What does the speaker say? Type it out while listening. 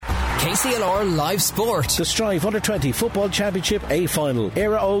KCLR Live Sport. The Stryve Under-20 Football Championship A Final.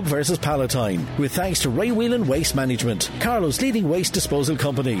 Eire versus Palatine. With thanks to Ray Whelan Waste Management, Carlow's leading waste disposal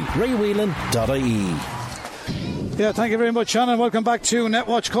company. raywhelan.ie. Yeah, thank you very much, Shannon. Welcome back to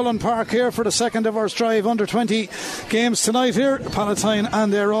Netwatch Cullen Park here for the second of our Stryve Under-20 games tonight here. Palatine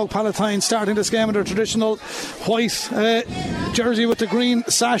and Eire. Palatine starting this game in their traditional white jersey with the green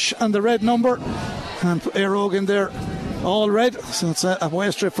sash and the red number. And Eire in there all red, so it's a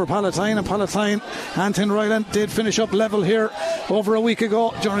away strip for Palatine. And Palatine and Tinryland did finish up level here over a week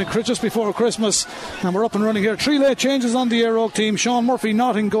ago during just before Christmas, and we're up and running here. 3 late changes on the Eire team. Sean Murphy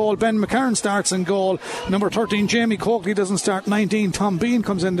not in goal, Ben McCarron starts in goal, number 13 Jamie Coakley doesn't start, 19 Tom Bean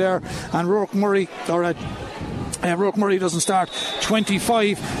comes in there, and Rourke Murray doesn't start,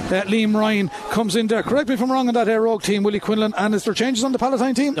 25 Liam Ryan comes in there. Correct me if I'm wrong on that Eire team, Willie Quinlan. And is there changes on the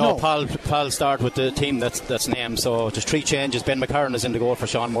Palatine team? No. Paul start with the team that's named, so just 3 changes. Ben McCarron is in the goal for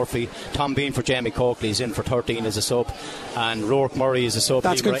Sean Murphy, Tom Bean for Jamie Coakley is in for 13 as a sub, and Rourke Murray is a sub.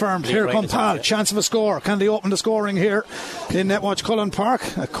 That's confirmed. Here come Pal, chance of a score. Can they open the scoring here in Netwatch Cullen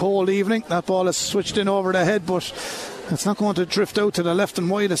Park? A cold evening, that ball is switched in over the head, but it's not going to drift out to the left and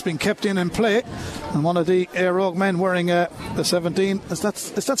wide. It's been kept in play, and one of the Eire men wearing the 17, is that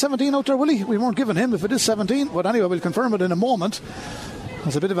 17 out there, Willie? We weren't given him if it is 17, but anyway we'll confirm it in a moment.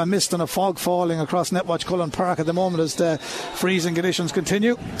 There's a bit of a mist and a fog falling across Netwatch Cullen Park at the moment as the freezing conditions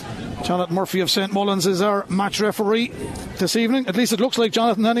continue. Jonathan Murphy of St Mullins is our match referee this evening. At least it looks like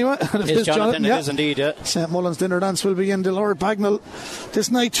Jonathan anyway. It is Jonathan, it is indeed, yeah. St Mullins dinner dance will be in the Lord Bagnall this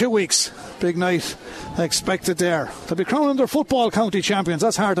night, 2 weeks. Big night expected there. They'll be crowning their football county champions.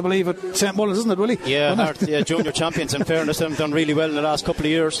 That's hard to believe at St Mullins, isn't it, Willie? Yeah, junior champions, in fairness. They've done really well in the last couple of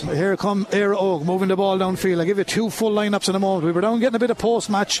years. Here come Eire moving the ball downfield. I'll give you 2 full lineups in a moment. We were down getting a bit of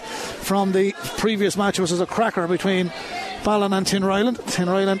post-match from the previous match, which was a cracker between Ballon and Tinryland.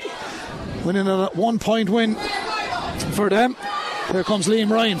 Tinryland winning a 1-point win for them. Here comes Liam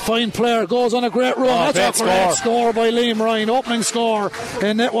Ryan, fine player, goes on a great run. That's a great score by Liam Ryan. Opening score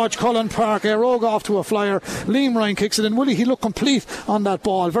in Netwatch Cullen Park. Eire off to a flyer. Liam Ryan kicks it in. Willie, he looked complete on that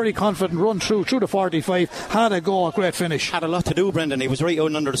ball, very confident, run through the 45, had a go, a great finish. Had a lot to do, Brendan. He was right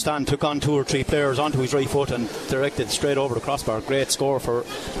out under the stand, took on 2 or 3 players onto his right foot and directed straight over the crossbar. Great score for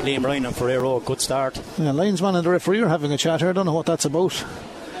Liam Ryan and for Eire. Good start. Yeah, linesman and the referee are having a chat here. I don't know what that's about.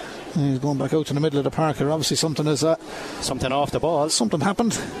 He's going back out to the middle of the park here. Obviously something is something off the ball. Something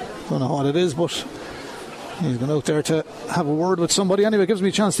happened. Don't know what it is, but he's going out there to have a word with somebody. Anyway, it gives me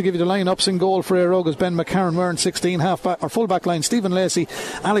a chance to give you the lineups. In goal for Eire, Ben McCarron wearing 16, half-back or full-back line Stephen Lacey,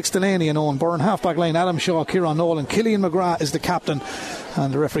 Alex Delaney and Owen Byrne, half-back line Adam Shaw, Kieran Nolan, Killian McGrath is the captain,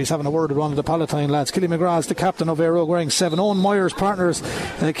 and the referee's having a word with one of the Palatine lads. Killian McGrath is the captain of Eire, wearing 7. Owen Myers partners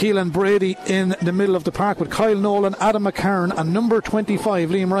Keelan Brady in the middle of the park with Kyle Nolan, Adam McCarron and number 25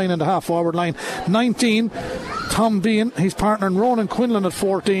 Liam Ryan in the half-forward line. 19 Tom Bean, he's partnering Ronan Quinlan at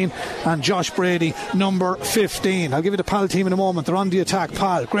 14, and Josh Brady number 15. I'll give you the Pal team in a moment. They're on the attack.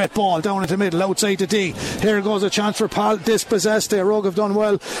 Pal, great ball down into the middle, outside the D. Here goes a chance for Pal, dispossessed. Eire have done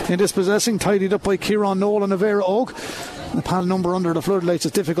well in dispossessing, tidied up by Kieran Nolan of Eire. The Pal number under the floodlights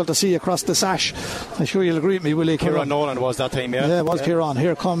is difficult to see across the sash. I'm sure you'll agree with me, Willie. Kieran Nolan was that time, yeah. Yeah, it was Kieran.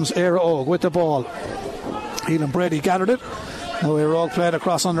 Here comes Eire with the ball. Keelan Brady gathered it. Now Eire played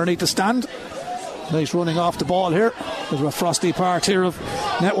across underneath the stand. Nice running off the ball here. There's a frosty part here of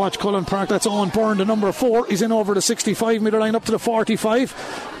Netwatch Cullen Park. That's Owen Byrne, the number 4. He's in over the 65 metre line up to the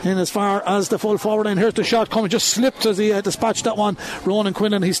 45. In as far as the full forward line. Here's the shot coming. Just slipped as he dispatched that one. Ronan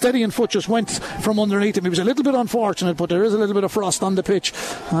Quinlan, he's steady in foot, just went from underneath him. He was a little bit unfortunate, but there is a little bit of frost on the pitch,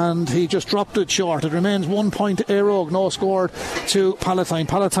 and he just dropped it short. It remains 1 point Eire, no scored to Palatine.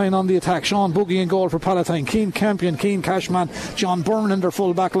 Palatine on the attack. Sean Buggy in goal for Palatine. Keane Campion, Keane Cashman, John Byrne in their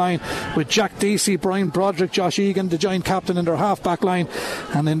full back line, with Jack Deasy, Brian Broderick, Josh Egan, the giant captain, in their half back line.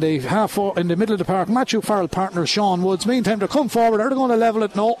 And in the middle of the park, Matthew Farrell partner Sean Woods. Meantime, they come forward. Are they going to level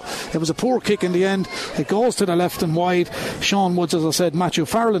it? No. It was a poor kick in the end. It goes to the left and wide. Sean Woods, as I said, Matthew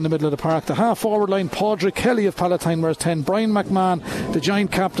Farrell in the middle of the park. The half forward line, Padraig Kelly of Palatine wears 10, Brian McMahon, the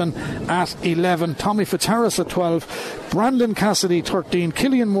giant captain, at 11, Tommy Fitzharris at 12, Brandon Cassidy 13,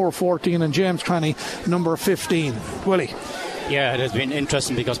 Killian Moore 14, and James Cranny number 15. Willie. Yeah, it has been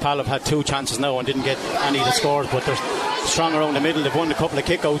interesting because Pal have had 2 chances now and didn't get any of the scores, but they're strong around the middle. They've won a couple of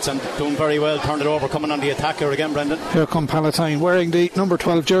kickouts and doing very well. Turned it over, coming on the attack here again, Brendan. Here come Palatine. Wearing the number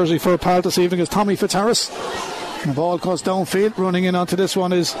 12 jersey for Pal this evening is Tommy Fitzharris. The ball goes downfield. Running in onto this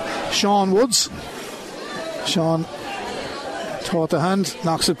one is Sean Woods. Sean taught the hand,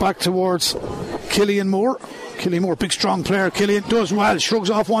 knocks it back towards Killian Moore. Killiemore, big strong player. Killian does well, shrugs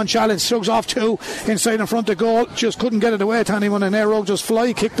off one challenge, shrugs off two, inside in front of goal, just couldn't get it away to anyone, and Eire Og just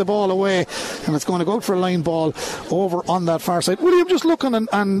fly kicked the ball away, and it's going to go out for a line ball over on that far side. William, just looking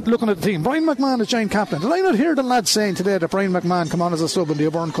and looking at the team, Brian McMahon is giant captain. Did I not hear the lads saying today that Brian McMahon come on as a sub in the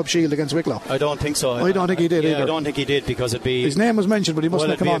O'Byrne Cup Shield against Wicklow? I don't think so. I don't think he did either. I don't think he did, because it'd be, his name was mentioned, but he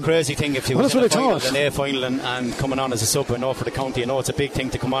mustn't have come on. It'd be a crazy thing if he was in an A final and coming on as a sub. I know for the county, I know it's a big thing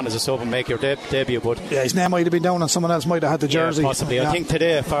to come on as a sub and make your debut, but yeah, his name might have been down and someone else might have had the jersey. Possibly. I think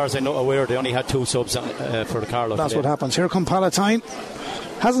today, as far as I know, aware, they only had 2 subs for the Carlow. That's what happens. Here come Palatine.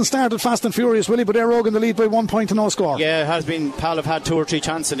 Hasn't started fast and furious, Willie, but Eire Og in the lead by 1 point to no score. Yeah, it has been. Pal have had 2 or 3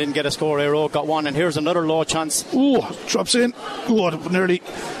 chances and didn't get a score. Eire Og got one, and here's another low chance. Drops in. Nearly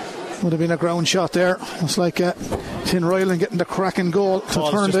would have been a ground shot there. It's like Tin Ryland getting the cracking goal to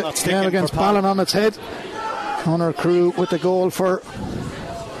turn the game against Ballon on its head. Connor Crew with the goal for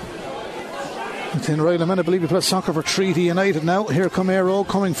Tin Ryland. I believe he plays soccer for Treaty United now. Here come Eire Og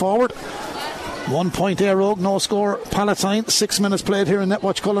coming forward. 1 point Eire Og, no score Palatine. 6 minutes played here in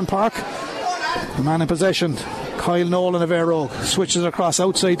Netwatch Cullen Park. The man in possession, Kyle Nolan of Eire Og, switches across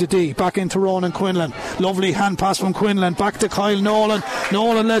outside to D, back into Ronan Quinlan. Lovely hand pass from Quinlan, back to Kyle Nolan.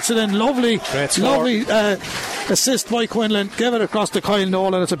 Nolan lets it in. Lovely assist by Quinlan. Give it across to Kyle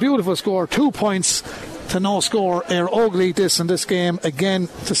Nolan. It's a beautiful score. 2 points to no score. Eire Og lead this in this game again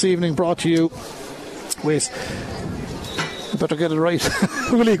this evening, brought to you with, I better get it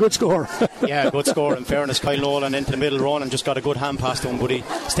right, really good score. Yeah, good score. In fairness, Kyle Nolan into the middle, Ronan just got a good hand pass to him, but he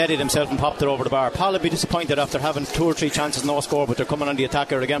steadied himself and popped it over the bar. Paul would be disappointed after having 2 or 3 chances, no score, but they're coming on the attack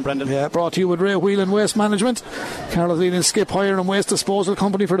here again, Brendan. Yeah, brought to you with Ray Whelan Waste Management, Carlow's leading skip hire and waste disposal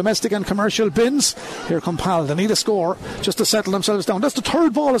company for domestic and commercial bins. Here come Pal. They need a score just to settle themselves down. That's the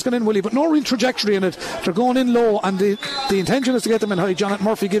third ball that's gone in, Willie, but no real trajectory in it. They're going in low, and the intention is to get them in high. Jonathan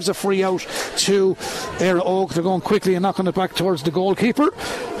Murphy gives a free out to Eire Og. They're going quickly and knocking it back towards the goalkeeper,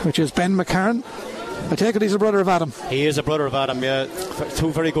 which is Ben McCarran. I take it he's a brother of Adam. He is a brother of Adam, yeah.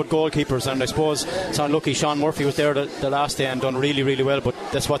 2 very good goalkeepers, and I suppose it's unlucky Sean Murphy was there the last day and done really, really well, but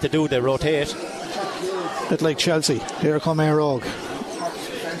that's what they do, they rotate. Bit like Chelsea. Here come Eire Og.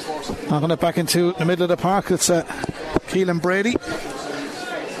 Knocking it back into the middle of the park. It's Keelan Brady.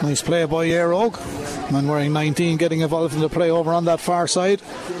 Nice play by Eire Og. Man wearing 19 getting involved in the play over on that far side.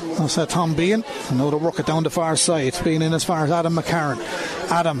 That's Tom Bean. And now to work it down the far side. Being in as far as Adam McCarran.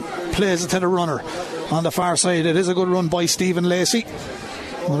 Adam plays it to the runner on the far side. It is a good run by Stephen Lacey.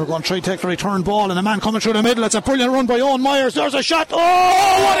 They're going to try to take the return ball, and a man coming through the middle. It's a brilliant run by Owen Myers. There's a shot. Oh,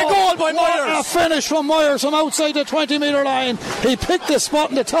 what a goal by Myers! A finish from Myers from outside the 20-metre line. He picked the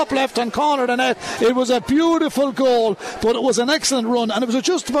spot in the top left-hand corner of the net. It was a beautiful goal, but it was an excellent run, and I was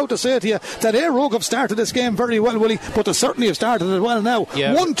just about to say to you that Eire Og have started this game very well, Willie, but they certainly have started it well now.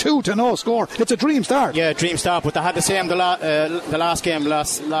 Yeah. 1-2 to no score. It's a dream start. Yeah, dream start, but they had the same the last game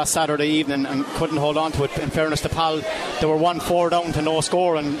last Saturday evening and couldn't hold on to it. In fairness to Pal, they were 1-4 down to no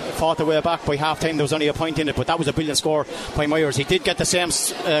score and fought their way back. By half time there was only a point in it, but that was a brilliant score by Myers. He did get the same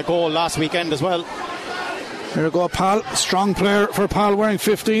goal last weekend as well. Here we go, Pal. Strong player for Pal wearing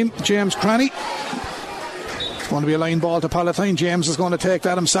 15, James Cranny. It's going to be a line ball to Palatine. James is going to take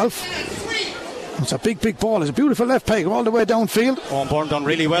that himself. It's a big ball. It's a beautiful left peg all the way downfield. Owen done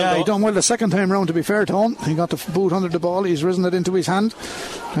really well. Yeah, he done well the second time round, to be fair to him. He got the boot under the ball. He's risen it into his hand.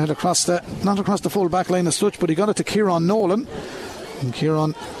 Not across the full back line as such, but he got it to Kieran Nolan. And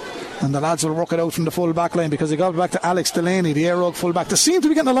Kieran and the lads will work it out from the full back line, because they got it back to Alex Delaney, the Eire Og full back. They seem to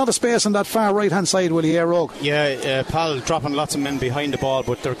be getting a lot of space on that far right hand side with the Eire Og. Yeah, Pal dropping lots of men behind the ball,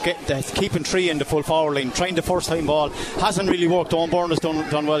 but they're keeping 3 in the full forward line, trying the first time ball. Hasn't really worked. Owen Byrne has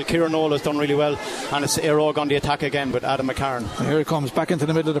done well, Kieran Nolan has done really well, and it's Eire Og on the attack again with Adam McCarran. And here he comes back into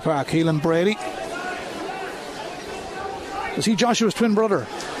the middle of the park. Keelan Brady. Is he Joshua's twin brother?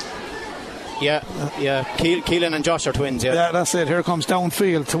 Yeah. Keelan and Josh are twins. Yeah, that's it. Here comes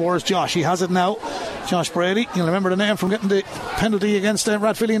downfield towards Josh. He has it now. Josh Brady. You'll remember the name from getting the penalty against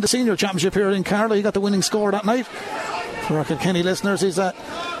Rathvilly in the senior championship here in Carlow. He got the winning score that night. For our Kilkenny listeners, he's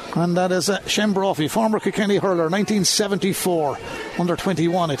and that is Shem Brophy, former Kilkenny hurler, 1974, under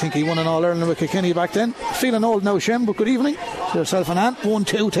 21. I think he won an All-Ireland with Kilkenny back then. Feeling old now, Shem, but good evening to yourself and Anne.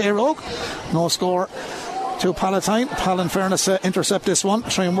 1-2 to Eire Og. No score to Palatine. Pal, in fairness, intercept this one,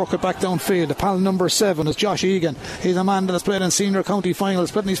 try and work it back downfield. The Pal number 7 is Josh Egan. He's a man that has played in senior county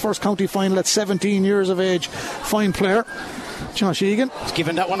finals, played in his first county final at 17 years of age. Fine player. Josh Egan. He's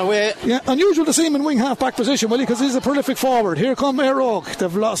giving that one away. Yeah, unusual to see him in wing half-back position, Willie, because he's a prolific forward. Here come Eire Og.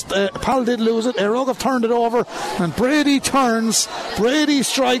 They've lost. Pal did lose it. Eire Og have turned it over, and Brady turns. Brady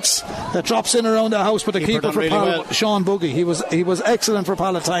strikes. That drops in around the house, but the keeper for really Pal, well. Sean Buggy. He was excellent for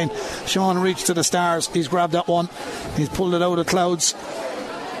Palatine. Sean reached to the stars. He's grabbed that one. He's pulled it out of clouds,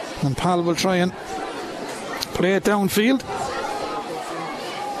 and Pal will try and play it downfield.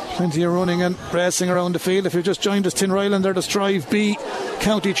 Plenty of running and racing around the field. If you've just joined us, Tinryland are the Stryve B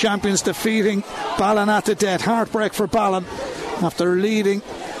county champions, defeating Ballon at the death. Heartbreak for Ballon after leading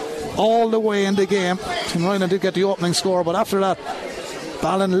all the way in the game. Tinryland did get the opening score, but after that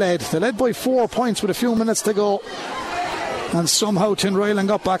Ballon led. They led by 4 points with a few minutes to go, and somehow Tinryland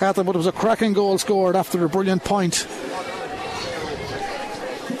got back at them, but it was a cracking goal scored after a brilliant point.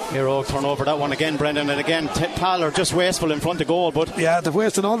 Eire Og turn over that one again, Brendan, and again Pal are just wasteful in front of goal, but yeah, they've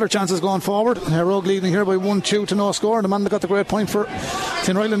wasted all their chances going forward. Eire Og leading here by 1-2 to no score. The man that got the great point for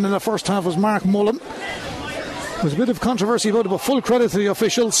Tinryland in the first half was Mark Mullen. There was a bit of controversy about it, but full credit to the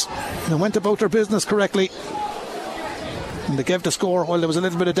officials. They went about their business correctly, and they gave the score. Well, there was a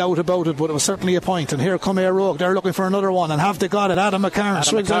little bit of doubt about it, but it was certainly a point. And here come Eire Og. They're looking for another one, and have they got it? Adam McCarron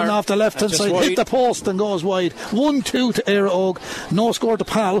swings in off the left hand side, hit the post and goes wide. 1-2 to Eire Og. No score to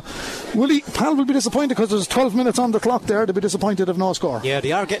Pal. Pal will be disappointed because there's 12 minutes on the clock there. They'll be disappointed if no score. Yeah,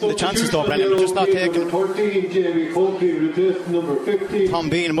 they are getting the chances though, Brendan. Just not taking. Tom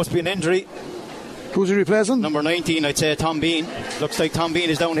Bean, must be an injury. Who's he replacing? Number 19, I'd say Tom Bean. Looks like Tom Bean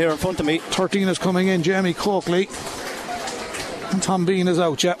is down here in front of me. 13 is coming in, Jamie Coakley. And Tom Bean is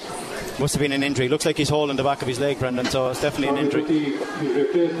out, yeah. Must have been an injury. Looks like he's holding the back of his leg, Brendan, so it's definitely an injury. He's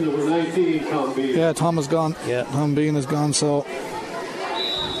replacing number 19, Tom Bean. Yeah, Tom is gone. Yeah. Tom Bean is gone, so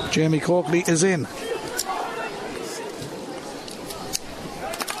Jamie Coakley is in.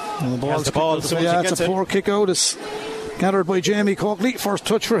 And the ball. It's a poor kick out. It's gathered by Jamie Coakley. First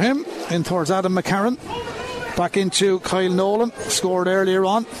touch for him, in towards Adam McCarron. Back into Kyle Nolan, scored earlier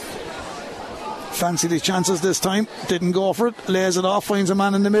on. Fancied his chances this time, didn't go for it, lays it off, finds a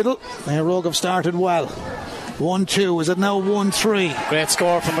man in the middle. Eire Og have started well. 1-2, is it now 1-3? Great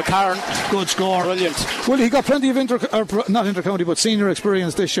score from McCarron. Good score. Brilliant. Well, he got plenty of not inter-county but senior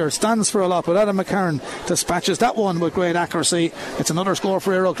experience this year. Stands for a lot, but Adam McCarron dispatches that one with great accuracy. It's another score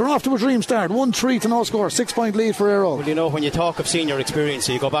for Eire Og. They're off to a dream start. 1-3 to no score. 6-point lead for Eire Og. Well, you know, when you talk of senior experience,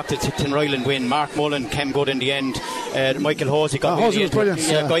 you go back to Tinryland win. Mark Mullen came good in the end. Michael Hosey got Hosey was brilliant.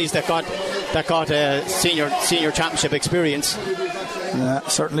 Guys that got senior championship experience. Yeah,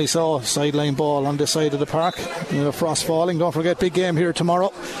 certainly so. Sideline ball on this side of the park. Frost falling. Don't forget, big game here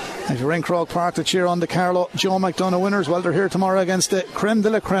tomorrow. If you're in Croke Park to cheer on the Carlow Joe McDonough winners, well, they're here tomorrow against the creme de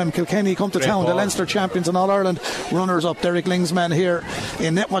la creme. Kilkenny come to town, the Leinster champions and All-Ireland runners up. Derek Ling's men here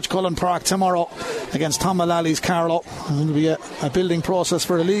in Netwatch Cullen Park tomorrow against Tom Mullally's Carlow. It'll be a building process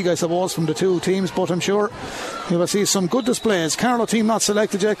for the league, I suppose, from the two teams, but I'm sure you will see some good displays. Carlow team not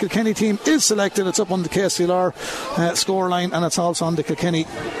selected yet. Kilkenny team is selected. It's up on the KCLR scoreline, and it's also on the Kilkenny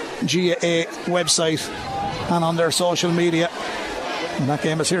GAA website and on their social media. And that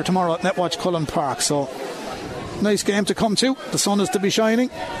game is here tomorrow at Netwatch Cullen Park. So nice game to come to. The sun is to be shining,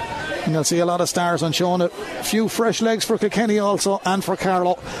 and you'll see a lot of stars on shown. A few fresh legs for Kilkenny also, and for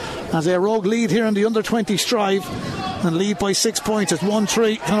Carlow, as Eire Og lead here in the under 20 Stryve, and lead by 6 points. It's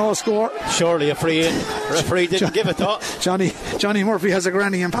 1-3 to no score. Surely a free in. Referee didn't give it though. Johnny Murphy has a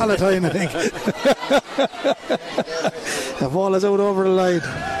granny in Palatine, I think. The ball is out over the line.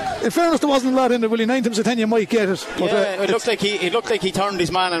 In fairness, there wasn't a lot in it, Willie. 9 times out of 10 you might get it. But, it looked like he turned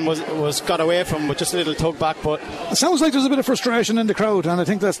his man and was got away from him with just a little tug back. But it sounds like there's a bit of frustration in the crowd, and I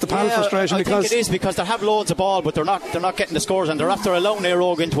think that's the Pal frustration. I think it is, because they have loads of ball, but they're not getting the scores, and they're after allowing Eire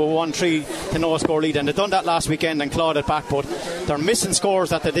Og into a 1-3 to no score lead, and they've done that last weekend and clawed it back, but they're missing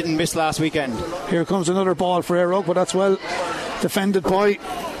scores that they didn't miss last weekend. Here comes another ball for Eire Og, but that's well defended by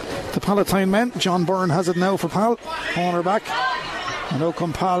the Palatine men. John Byrne has it now for Pal, corner back. And now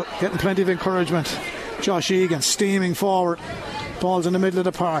come Pal, getting plenty of encouragement. Josh Egan steaming forward. Ball's in the middle of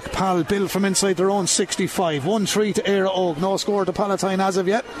the park. Pal build from inside their own 65. 1-3 to Eire Og. No score to Palatine as of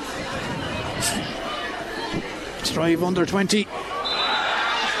yet. Stryve under 20.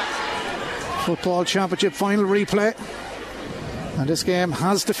 Football Championship final replay. And this game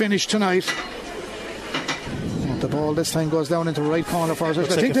has to finish tonight. The ball this time goes down into the right corner for us. I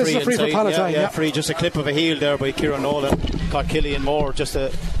think this is a free for Palatine. Yeah, free. Just a clip of a heel there by Kieran Nolan. Caught Killian Moore just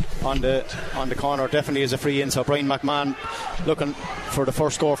on the corner. Definitely is a free in. So Brian McMahon looking for the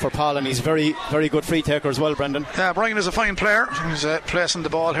first score for Pal, and he's very, very good free taker as well, Brendan. Yeah, Brian is a fine player. He's placing the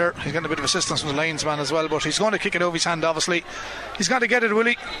ball here. He's getting a bit of assistance from the linesman as well, but he's going to kick it over his hand, obviously. He's got to get it,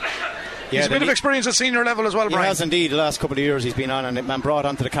 Willie. He's a bit of experience at senior level as well, Brian. He has indeed. The last couple of years he's been on and brought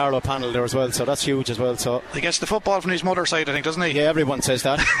onto the Carlow panel there as well, so that's huge as well. So he gets the football from his mother's side, I think, doesn't he? Yeah, everyone says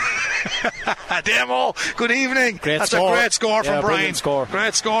that. Demo, good evening. That's a great score from Brian.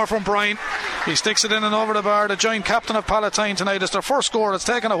 Great score from Brian. He sticks it in and over the bar. The joint captain of Palatine tonight. It's their first score. It's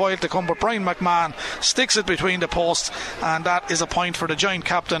taken a while to come, but Brian McMahon sticks it between the posts, and that is a point for the joint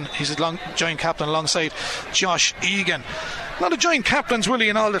captain. He's a joint captain alongside Josh Egan. A lot of joint captains, Willie,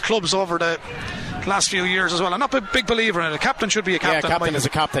 in all the clubs over the last few years as well. I'm not a big believer in it. A captain should be a captain. Yeah, captain is a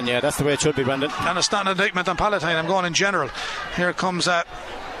captain. Yeah, that's the way it should be, Brendan. And it's not an indictment on Palatine. I'm going in general. Here comes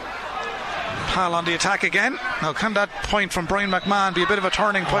Pal on the attack again. Now, can that point from Brian McMahon be a bit of a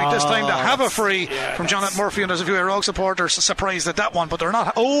turning point this time? To have a free from Jonathan Murphy, and there's a few Rogue supporters surprised at that one, but they're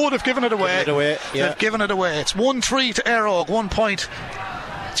not. They've given it away. They've given it away. It's 1-3 to Eire, 1 point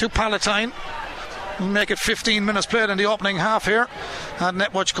to Palatine. We'll make it 15 minutes played in the opening half here at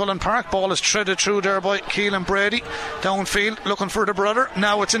Netwatch Cullen Park. Ball is threaded through there by Keelan Brady downfield looking for the brother.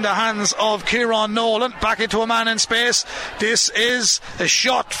 Now it's in the hands of Kieran Nolan, back into a man in space. This is a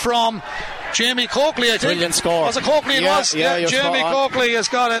shot from Jamie Coakley, I think. Brilliant score. Was it Coakley? It was. Yeah, Jamie Coakley has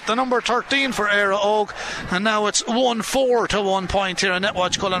got it, the number 13 for Eire Og, and now it's 1-4 to 1 point here in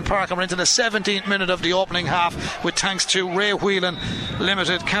Netwatch Cullen Park, and we're into the 17th minute of the opening half, with thanks to Ray Whelan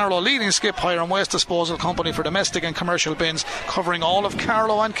Limited, Carlow leading skip hire and waste disposal company for domestic and commercial bins, covering all of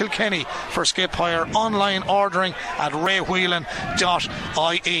Carlow and Kilkenny for skip hire. Online ordering at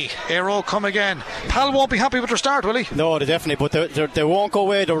raywhelan.ie. Eire Og come again. Pal won't be happy with their start, will he? No, they definitely, but they won't go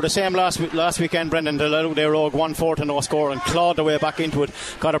away. They were the same last weekend, Brendan. They allowed Eire Og 1-4 to no score and clawed their way back into it,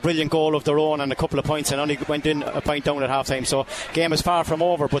 got a brilliant goal of their own and a couple of points, and only went in a point down at half time. So game is far from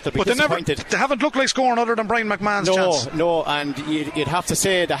over, but they'll be disappointed. They haven't looked like scoring other than Brian McMahon's chance. No, and you'd have to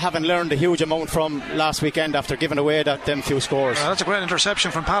say they haven't learned a huge amount from last weekend after giving away them few scores. That's a great interception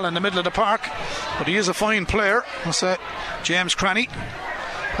from Pal in the middle of the park, but he is a fine player. That's James Cranny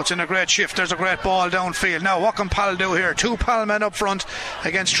puts in a great shift. There's a great ball downfield. Now what can Pal do here? 2 Pal men up front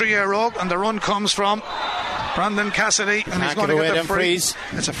against 3 Eire Og, and the run comes from Brandon Cassidy, and he's going to get the free.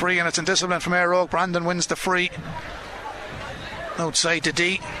 It's a free, and it's in discipline from Eire Og. Brandon wins the free outside to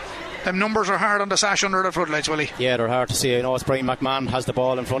D. Them numbers are hard on the sash under the floodlights, Willie. Yeah, they're hard to see. I know it's Brian McMahon has the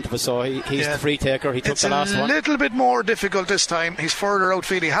ball in front of us, so he's the free taker. He took the last one. It's a little bit more difficult this time. He's further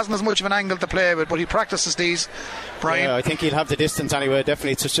outfield. He hasn't as much of an angle to play with, but he practices these, Brian. Yeah, I think he'll have the distance anyway.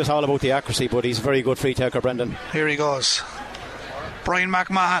 Definitely, it's just all about the accuracy, but he's a very good free taker, Brendan. Here he goes. Brian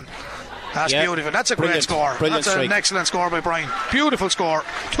McMahon. That's beautiful. That's a great score. That's an excellent score by Brian. Beautiful score.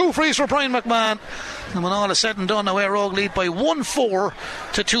 2 frees for Brian McMahon. And when all is said and done, now Eire Og lead by 1-4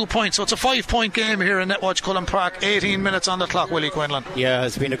 to 2 points. So it's a 5-point game here in Netwatch Cullen Park. 18 minutes on the clock, Willie Quinlan. Yeah,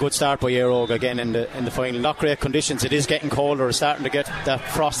 it's been a good start by Eire Og again in the final. Not great conditions. It is getting colder. It's starting to get that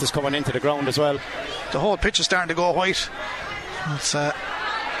frost is coming into the ground as well. The whole pitch is starting to go white. It's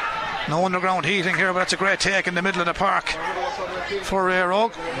no underground heating here, but that's a great take in the middle of the park for Eire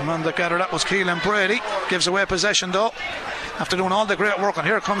Og. The man that gathered that was Keelan Brady. Gives away possession though, after doing all the great work. And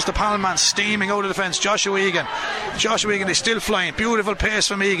here comes the Palman steaming out of defence. Joshua Egan is still flying. Beautiful pace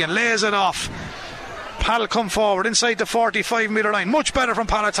from Egan, lays it off. Pal come forward inside the 45 metre line. Much better from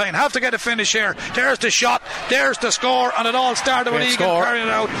Palatine. Have to get a finish here. There's the shot, there's the score, and it all started with Egan carrying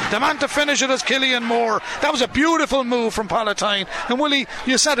it out. The man to finish it is Killian Moore. That was a beautiful move from Palatine. And Willie,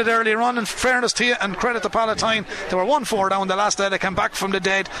 you said it earlier on, in fairness to you and credit to Palatine, they were 1-4 down the last day. They came back from the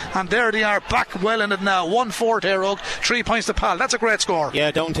dead, and there they are back well in it now. 1-4 to Eire Og, 3 points to Pal. That's a great score. Yeah,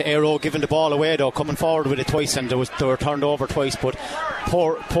 down to Eire Og giving the ball away though, coming forward with it twice, and they were turned over twice, but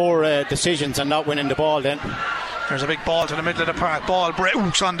poor decisions and not winning the ball then. There's a big ball to the middle of the park. Ball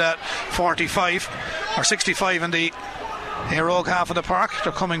breaks on that 45 or 65 in the Eire Og half of the park.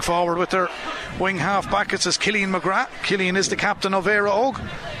 They're coming forward with their wing half back. It says Killian McGrath. Killian is the captain of Eire Og.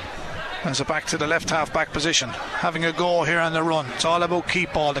 There's a back to the left half back position, having a go here on the run. It's all about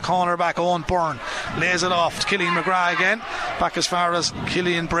keep ball. The corner back Owen Byrne lays it off to Killian McGrath again, back as far as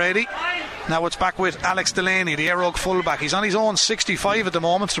Killian Brady. Now it's back with Alex Delaney, the Eire Og fullback. He's on his own 65 at the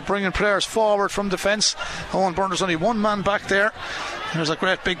moment, so bringing players forward from defence. Owen Byrne, there's only one man back there. There's a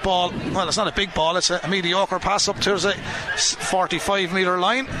great big ball. Well, it's not a big ball, it's a mediocre pass up to the 45 metre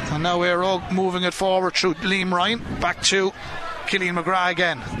line. And now Eire Og moving it forward through Liam Ryan, back to Killian McGrath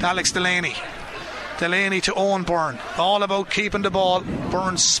again. Alex Delaney to Owen Byrne. All about keeping the ball.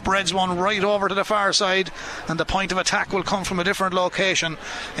 Byrne spreads one right over to the far side, and the point of attack will come from a different location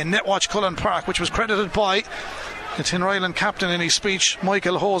in Netwatch Cullen Park, which was credited by the Tinryland captain in his speech,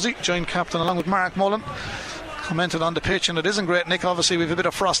 Michael Hosey, joint captain along with Mark Mullen. commented on the pitch, and it isn't great, Nick. Obviously we've a bit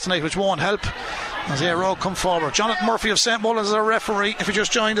of frost tonight, which won't help as Eire come forward. Jonathan Murphy of St. Mullins is our referee. If you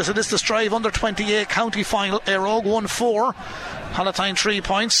just joined us, it is the Stryve under 28 county final. Eire 1-4, Palatine 3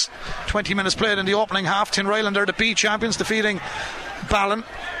 points. 20 minutes played in the opening half. Tinryland are the B champions, defeating Ballin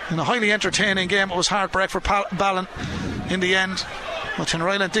in a highly entertaining game. It was heartbreak for Ballin in the end, but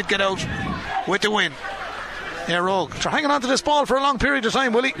Tinryland did get out with the win. Eire they're hanging on to this ball for a long period of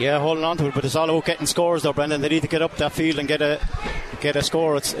time, Willie. Yeah, holding on to it, but it's all about getting scores though, Brendan. They need to get up that field and get a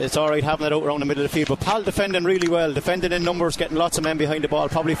score. It's alright having it out around the middle of the field, but Pal defending really well, defending in numbers, getting lots of men behind the ball,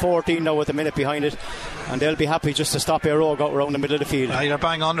 probably 14 now with a minute behind it, and they'll be happy just to stop Eire out around the middle of the field. You're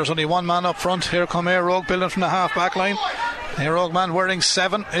bang on. There's only one man up front. Here come Eire building from the half back line. Eire man wearing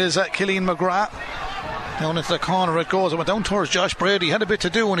 7 is Killian McGrath. Down into the corner it goes. It went down towards Josh Brady. He had a bit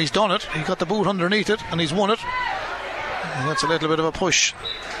to do and he's done it. He got the boot underneath it and he's won it. And that's a little bit of a push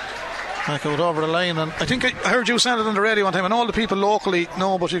back out over the line. And I think I heard you sound it on the radio one time, and all the people locally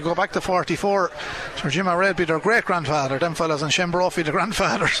know, but you go back to 44, Sir Jim O'Redby, their great grandfather, them fellas, and Shem Brophy, the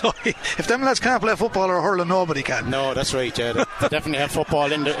grandfather. So if them lads can't play football or hurling, nobody can. No, that's right, yeah. They definitely have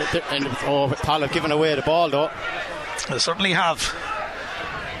football in the Pal have given away the ball though. They certainly have.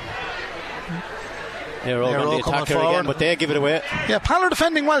 They're all on the attack here again, but they give it away. Yeah, Pal are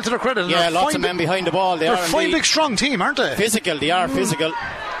defending well to their credit. Yeah, lots of men behind the ball. They're a fine big strong team, aren't they? Physical, they are physical.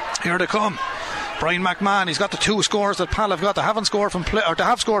 Here they come. Brian McMahon, he's got the 2 scores that Pal have got. They haven't scored from play, or they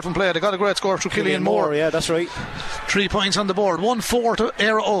have scored from play. They got a great score through Killian Moore. Yeah, that's right. 3 points on the board. 1-4 to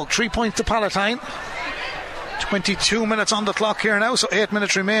Eire, 3 points to Palatine. 22 minutes on the clock here now, so 8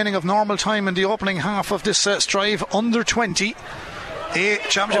 minutes remaining of normal time in the opening half of this Stryve under 20.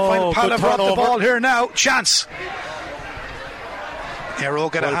 Championship final. Pal have brought the ball here now. Chance. Eire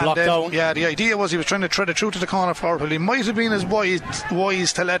get a hand in. Down. Yeah, the idea was he was trying to thread it through to the corner forward, but he might have been as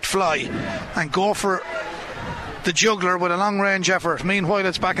wise to let fly and go for the juggler with a long range effort. Meanwhile,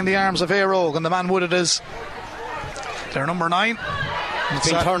 it's back in the arms of Eire, and the man with it is their number 9. It's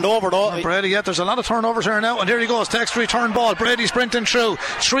been turned over though. Brady, yeah, there's a lot of turnovers here now, and here he goes, takes return ball. Brady sprinting through,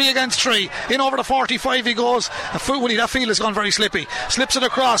 3 against 3, in over the 45 he goes. That field has gone very slippy. Slips it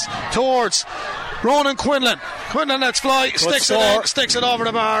across towards Ronan Quinlan. Quinlan lets fly, sticks it over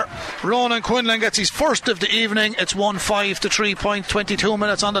the bar. Ronan Quinlan gets his first of the evening. It's 1-5 to 3 points, 22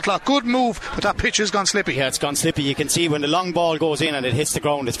 minutes on the clock. Good move, but that pitch has gone slippy. Yeah, it's gone slippy. You can see when the long ball goes in and it hits the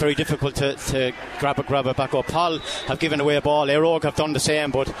ground, it's very difficult to grab it back up. Pal have given away a ball. Eire have done the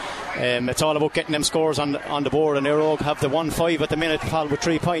same, but it's all about getting them scores on the board, and Eire have the 1-5 at the minute. Pal with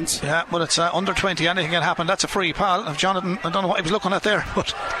 3 points. Yeah, but it's under 20. Anything can happen. That's a free. Pal of Jonathan, I don't know what he was looking at there,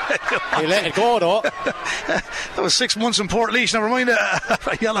 but he let it go though. That was 6 months in Portlaoise. Never mind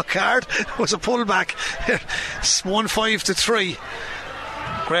a yellow card. It was a pullback. It's 1-5 to 3.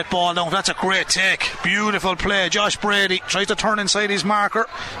 Great ball down. That's a great take. Beautiful play. Josh Brady tries to turn inside his marker.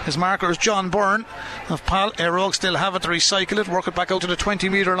 His marker is John Byrne of Pal. Eire still have it to recycle it, work it back out to the 20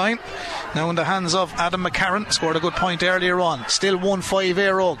 metre line. Now in the hands of Adam McCarran. Scored a good point earlier on. Still 1-5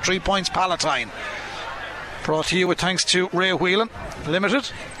 Eire, 3 points Palatine. Brought to you with thanks to Ray Whelan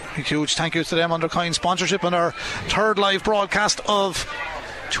Limited. A huge thank you to them under kind sponsorship on our 3rd live broadcast of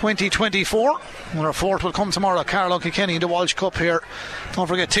 2024. And our 4th will come tomorrow. Carlow Kilkenny in the Walsh Cup here. Don't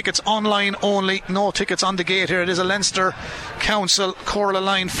forget, tickets online only, no tickets on the gate here. It is a Leinster Council Corla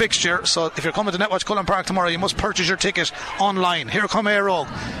line fixture, so if you're coming to Netwatch Cullen Park tomorrow, you must purchase your ticket online. Here come Eire,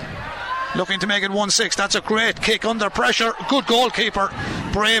 looking to make it 1-6. That's a great kick under pressure. Good goalkeeper.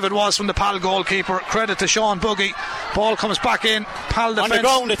 Brave it was from the Pal goalkeeper. Credit to Sean Buggy. Ball comes back in. Pal defence. On the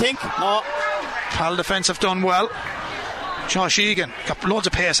ground, I think. No. Pal defence have done well. Josh Egan got loads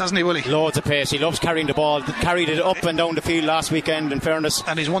of pace, hasn't he, Willie? Loads of pace. He loves carrying the ball. Carried it up and down the field last weekend, in fairness.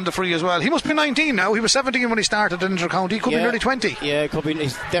 And he's won the free as well. He must be 19 now. He was 17 when he started in Inter-County. He could be nearly 20. Yeah, could be.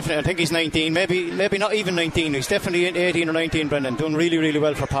 He's definitely, I think he's 19. Maybe not even 19. He's definitely 18 or 19, Brendan. Doing really, really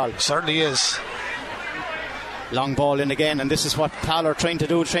well for Pal. Certainly is. Long ball in again, and this is what Pal are trying to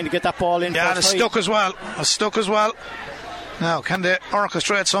do, trying to get that ball in. Yeah, and it's stuck as well. Now, can they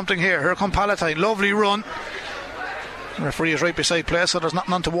orchestrate something here? Here come Palatine. Lovely run. The referee is right beside play, so there's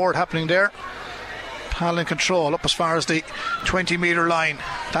nothing untoward happening there. Pal in control up as far as the 20 metre line.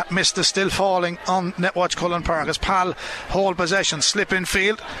 That mist is still falling on Netwatch Cullen Park as Pal hold possession, slip in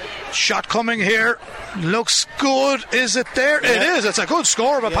field. Shot coming here, looks good. Is it there? Yeah. It is. It's a good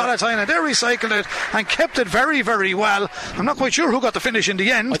score by Palatine, and they recycled it and kept it very, very well. I'm not quite sure who got the finish in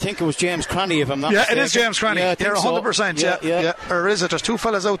the end. I think it was James Cranny, if I'm not mistaken. It is James Cranny. Yeah, 100%. So. Yeah. Or is it? There's 2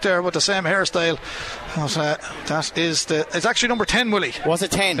 fellas out there with the same hairstyle. That is it's actually number 10, Willie. Was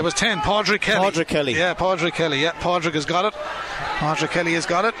it 10? It was 10. Padraig Kelly. Yeah, Padraig Kelly. Yeah, Padraig has got it. Padraig Kelly has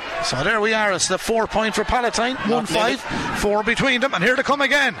got it. So there we are. It's the 4 point for Palatine. 1-5. 4 between them. And here they come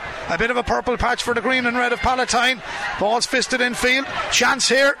again. A bit of a purple patch for the green and red of Palatine. Ball's fisted in field. Chance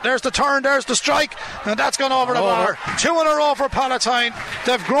here. There's the turn. There's the strike. And that's gone over the bar. 2 in a row for Palatine.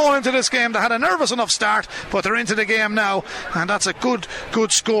 They've grown into this game. They had a nervous enough start, but they're into the game now. And that's a good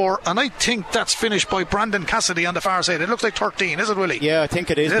score. And I think that's finished by Brandon Cassidy on the far side. It looks like 13, is it, Willie? Yeah, I think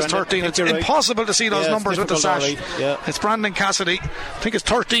it is. It is 13. It's impossible to see those numbers with the sash. Right. Yeah. It's Brandon Cassidy. I think it's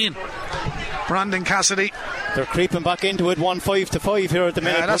 13. Brandon Cassidy. They're creeping back into it 1-5 here at the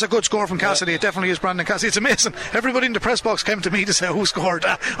minute. Yeah, that's a good score from Cassidy. It definitely is Brandon Cassidy. It's amazing. Everybody in the press box came to me to say who scored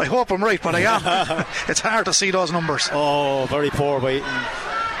that. I hope I'm right, but I am. It's hard to see those numbers. Oh, very poor by.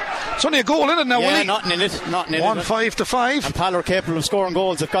 It's only a goal in it now, Willie. Nothing in it. 1-5. And Pal are capable of scoring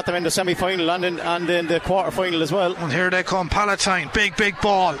goals. They've got them in the semi-final and in the quarter-final as well. And here they come, Palatine. Big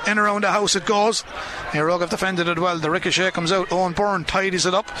ball. In around the house it goes. Eire have defended it well. The ricochet comes out. Owen Byrne tidies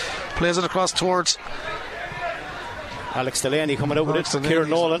it up. Plays it across towards Alex Delaney coming out with it. Kieran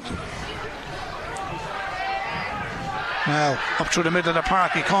Nolan. Now, up through the middle of the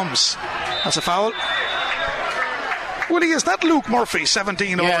park he comes. That's a foul. Willie, is that Luke Murphy,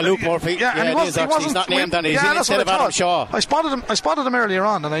 17? Yeah, Luke Murphy. Yeah, and he's not named on it. He's in instead of Adam Shaw. I spotted him earlier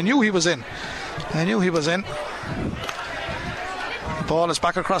on, and I knew he was in. The ball is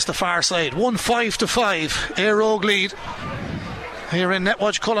back across the far side. 1-5. Eire lead. Here in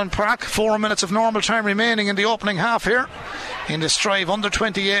Netwatch Cullen Park. 4 minutes of normal time remaining in the opening half here in the Stryve Under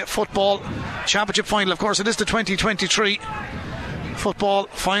 28 Football Championship Final. Of course, it is the 2023 Football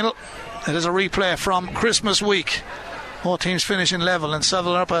Final. It is a replay from Christmas week. Both teams finishing level and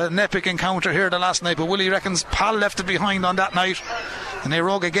settled up an epic encounter here the last night, but Willie reckons Pal left it behind on that night, and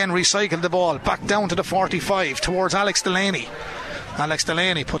Eire again recycled the ball back down to the 45 towards Alex Delaney. Alex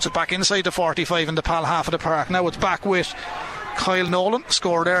Delaney puts it back inside the 45 in the Pal half of the park. Now it's back with Kyle Nolan,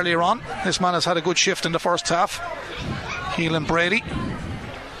 scored earlier on. This man has had a good shift in the first half. Keelan Brady.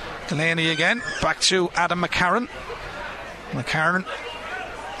 Delaney again, back to Adam McCarran.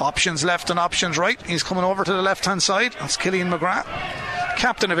 Options left and options right. He's coming over to the left hand side. That's Killian McGrath,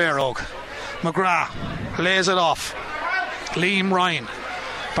 captain of Eire. McGrath lays it off. Liam Ryan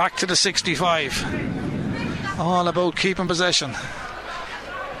back to the 65. All about keeping possession.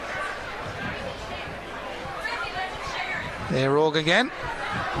 Eire again.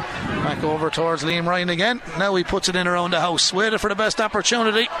 Back over towards Liam Ryan again. Now he puts it in around the house. Waited for the best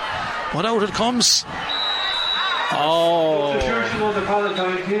opportunity, but out it comes. Oh. Substitution on the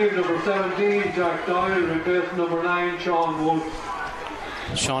Palatine team, number 17, Jack Doyle, replacing number 9, Sean Woods.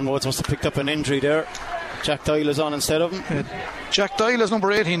 Sean Woods must have picked up an injury there. Jack Doyle is on instead of him. Jack Doyle is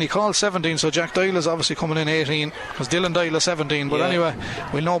number 18. He called 17, so Jack Doyle is obviously coming in 18 because Dylan Doyle is 17. But anyway,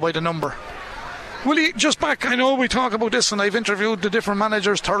 we'll know by the number. Willie, just back, I know we talk about this and I've interviewed the different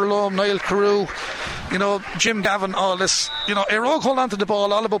managers, Carlow, Niall Carew, Jim Gavin, all this. Eire hold on to the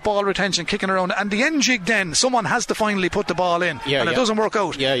ball, all about ball retention, kicking around, and the end jig then, someone has to finally put the ball in, and it doesn't work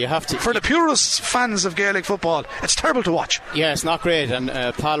out. Yeah, you have to. For the purest fans of Gaelic football, it's terrible to watch. Yeah, it's not great, and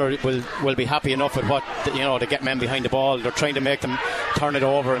Paller will be happy enough with what, to get men behind the ball. They're trying to make them turn it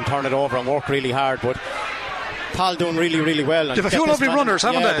over and work really hard, but Pal doing really, really well. They've a few lovely runners,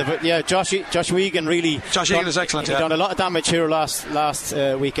 haven't they? Josh Egan really. Josh Egan is excellent. They've done a lot of damage here last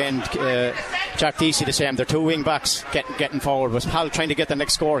weekend. Jack Deasy the same. They're two wing backs getting forward. Was Pal trying to get the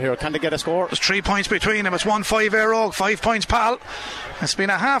next score here? Can they get a score? There's 3 points between them. It's 1-5 Eire, 5 points Pal. It's been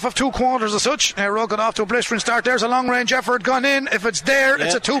a half of 2 quarters as such. Eire got off to a blistering start. There's a long range effort gone in. If it's there,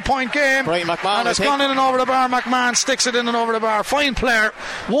 it's a 2-point game. Brian McMahon, and it's gone in and over the bar. McMahon sticks it in and over the bar. Fine player.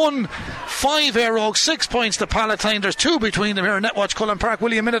 1-5 Eire, 6 points to Palatine. There's 2 between them here in Netwatch Cullen Park.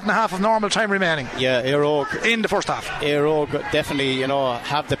 Willie, a minute and a half of normal time remaining. Yeah, Eire in the first half. Eire definitely,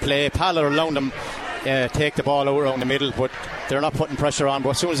 have the play. Pal are allowing them take the ball out around the middle, but they're not putting pressure on.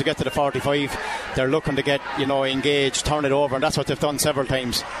 But as soon as they get to the 45, they're looking to get engaged, turn it over, and that's what they've done several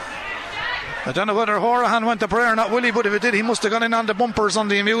times. I don't know whether Horahan went to prayer or not, Willie, but if it did, he must have gone in on the bumpers on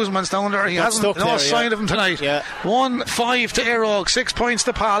the amusements down there. He hasn't, no sign of him tonight. 1-5 to Eire, 6 points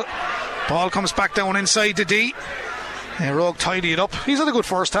to Pal. Ball comes back down inside the D. Eire tidy it up. He's had a good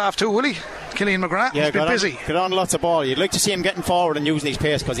first half too, Willie. Killian McGrath, he's been busy. Got on lots of ball. You'd like to see him getting forward and using his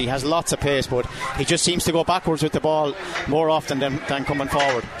pace, because he has lots of pace, but he just seems to go backwards with the ball more often than coming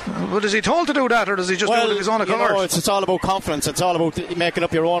forward. But is he told to do that, or does he just do it of his own accord? It's all about confidence. It's all about making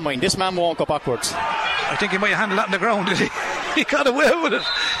up your own mind. This man won't go backwards. I think he might have handled that on the ground, did he? He got away with it.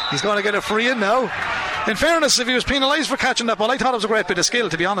 He's going to get a free in now. In fairness, if he was penalised for catching that ball, I thought it was a great bit of skill,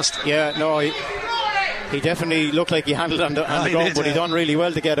 to be honest. Yeah, no, He definitely looked like he handled it on the ground, but he done really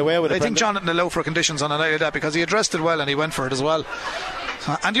well to get away with it. I think Jonathan allowed for conditions on a night like that because he addressed it well and he went for it as well.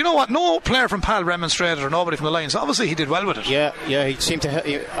 And you know what? No player from Pal remonstrated, or nobody from the Lions. Obviously, he did well with it. Yeah, he seemed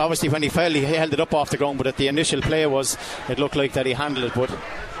to. Obviously, when he fell, he held it up off the ground. But at the initial play, it looked like that he handled it. But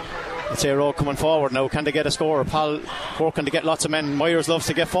it's Eire coming forward now. Can they get a score? Pal working to get lots of men. Myers loves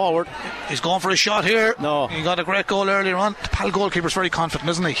to get forward. He's going for a shot here. No, he got a great goal earlier on. The Pal goalkeeper's very confident,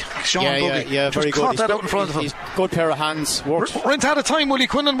 isn't he? Sean Buggy. Yeah, very good. Caught that out in front of him. He's good pair of hands. We're into out of time, Willie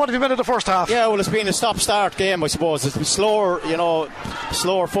Quinlan. What have you been at the first half? Yeah, well, it's been a stop-start game, I suppose. It's slower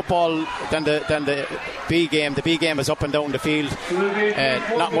football than the B game. The B game is up and down the field.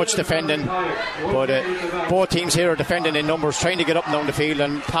 Not much defending, but both teams here are defending in numbers, trying to get up and down the field,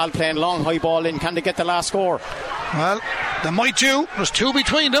 and Pal playing long high ball in. Can they get the last score? Well, they might do. There's 2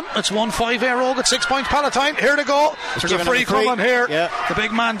 between them. It's 1-5 Eire at 6 points Palatine. Here to go. There's a free coming here. Yeah. The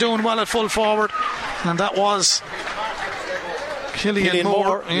big man doing well at full forward, and that was Killian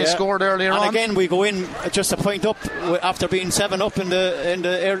Moore. He scored earlier on. And again, we go in just a point up after being 7 up in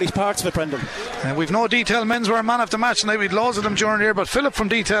the early parts of it, Brendan. We've no Detail menswear man of the match tonight. We'd loads of them during the year, but Philip from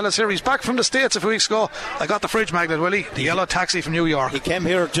Detail is here. He's back from the States a few weeks ago. I got the fridge magnet, Willie, the yellow taxi from New York. He came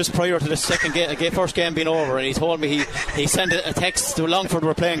here just prior to the first game being over, and he told me he sent a text to Longford.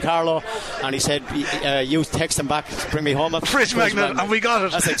 We're playing Carlow, and he said you text him back to bring me home a fridge magnet, and we got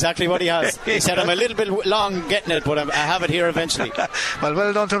it. That's exactly what he has. He said I'm a little bit long getting it, but I have it here eventually.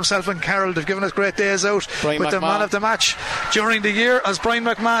 Well done to himself and Carroll. They've given us great days out Brian with McMahon. The man of the match during the year, as Brian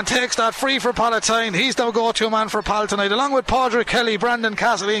McMahon takes that free for Palatine. He's the go-to man for Pal tonight, along with Padraig Kelly, Brandon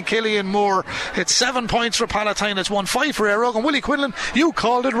Cassidy and Killian Moore. It's 7 points for Palatine. It's 1-5 for Eire. And Willie Quinlan, you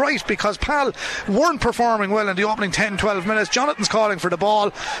called it right, because Pal weren't performing well in the opening 10-12 minutes. Jonathan's calling for the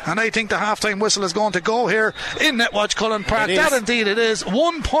ball, and I think the half-time whistle is going to go here in Netwatch Cullen Park. That indeed it is.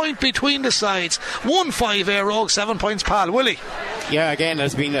 1 point between the sides. 1-5 Eire, 7 points Pal. Willie? Yeah, again,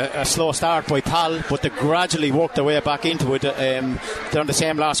 there's been a slow start by Pal, but they gradually worked their way back into it. They're on the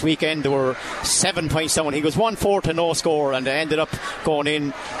same last weekend. They were 7 points down. He was 1-4 to no score, and they ended up going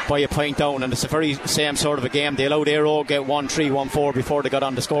in by a point down. And it's the very same sort of a game. They allowed Eire get 1-3, 1-4 before they got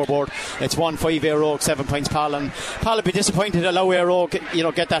on the scoreboard. It's 1-5 Eire, 7 points Pal, and Pal would be disappointed to allow Eire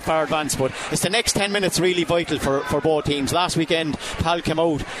get that far advanced. But it's the next 10 minutes really vital for both teams. Last weekend, Pal came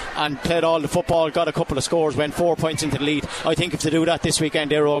out and played all the football, got a couple of scores, went 4 points into the lead. I think if they do that this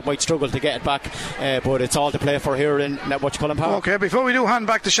weekend, Eire might struggle to get it back, but it's all to play for here in Netwatch Cullen Park. Okay, before we do hand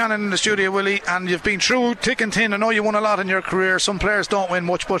back to Shannon in the studio, Willie, and you've been through thick and thin. I know you won a lot in your career. Some players don't win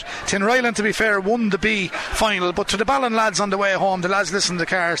much, but Tinryland, to be fair, won the B final. But to the Ballon lads on the way home, the lads listening to the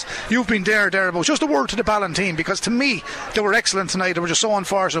cars, you've been thereabouts. Just a word to the Ballon team, because to me they were excellent tonight. They were just so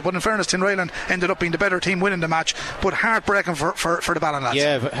unfortunate, but in fairness, Tinryland ended up being the better team, winning the match. But heartbreaking for the Ballon lads.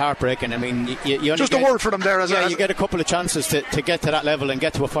 Yeah, heartbreaking. I mean, you just a word for them there. You get a couple of chances to get to that level and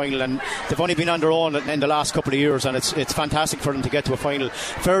get to a final, and they've only been on their own in the last couple of years, and it's fantastic for them to get to a final.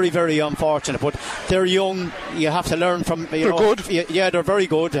 Very, very unfortunate, but they're young. You have to learn from. They're good. Yeah, they're very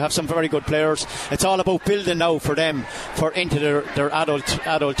good. They have some very good players. It's all about building now for them into their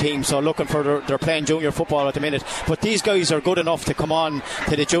adult team. So looking for they're playing junior football at the minute, but these guys are good enough to come on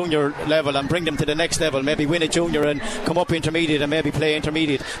to the junior level and bring them to the next level. Maybe win a junior and come up intermediate and maybe play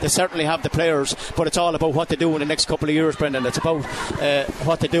intermediate. They certainly have the players, but it's all about what they do in the next couple of years, Brendan. It's about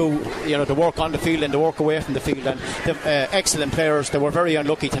what they do, the work on the field and the work away from the field. And excellent players. They were very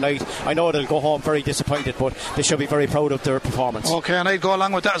unlucky tonight. I know they'll go home very disappointed, but they should be very proud of their performance. Okay, and I'd go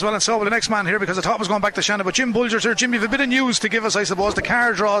along with that as well, and so will the next man here, because I thought I was going back to Shannon, but Jim Bulger's here. Jim, you've a bit of news to give us, I suppose. The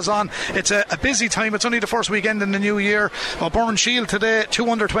car draws on. It's a busy time. It's only the first weekend in the new year. Burn Shield today, 2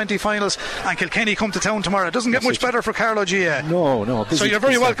 under-20 finals, and Kilkenny come to town tomorrow. It doesn't get much better for Carlow GA. No. So you're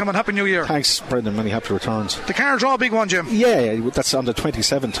very welcome and Happy New Year. Thanks, Brendan. Many happy returns. The car draw, big one, Jim. Yeah, that's on the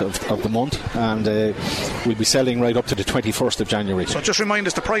 27th of the month, and we'll be selling right up to the 21st of January. So just remind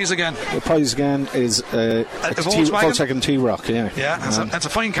us the prize again. The prize again is a Volkswagen T-Roc. Yeah, that's a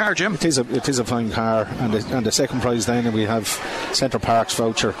fine car, Jim. It is a fine car, and the second prize then we have Centre Parks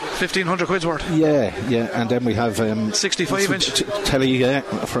voucher, 1,500 quid's worth. Yeah, and then we have 65-inch telly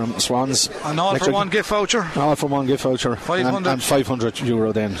from Swans. An all-for-one gift voucher. 500 and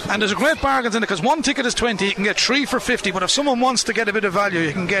 €500 then. And there's a great bargains in it, because one ticket is 20, you can get 3 for 50, but but if someone wants to get a bit of value,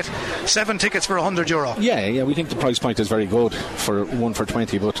 you can get 7 tickets for €100. Yeah, we think the price point is very good for 1 for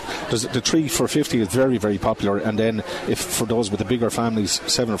 20, but the 3 for 50 is very, very popular, and then if for those with the bigger families,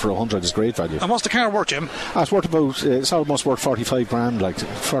 7 for 100 is great value. And what's the car worth, Jim? It's worth about, it's almost worth 45 grand, like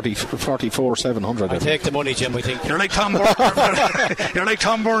 44, 700. I take the money, Jim, we think. You're like Tom Byrne. You're like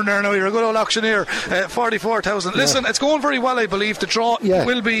Tom Byrne there now. You're a good old auctioneer. 44,000. Listen, it's going very well, I believe. The draw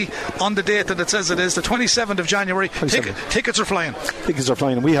will be on the date that it says it is, the 27th of January. Tickets are flying. Tickets are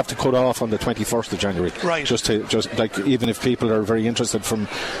flying, and we have to cut off on the 21st of January. Right. Just like, even if people are very interested from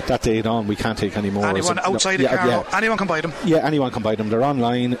that date on, we can't take any more. Anyone outside of Carlow, anyone can buy them. Yeah, anyone can buy them. They're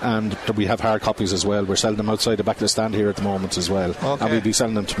online, and we have hard copies as well. We're selling them outside the back of the stand here at the moment as well. Okay. And we'll be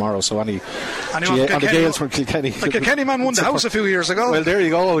selling them tomorrow. So the Gales from Kilkenny. The Kilkenny man won the house a few years ago. Well, there you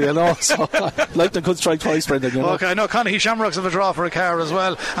go. So lightning could strike twice, Brendan. Okay, I know Connie Shamrocks have a draw for a car as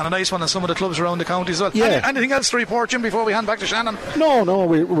well, and a nice one in some of the clubs around the county as well. Yeah. Anything else to report, Jim, before we hand back to Shannon? No,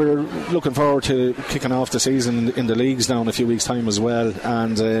 we're looking forward to kicking off the season in the leagues now in a few weeks' time as well,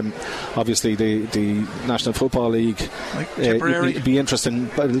 and obviously the National Football League be interesting.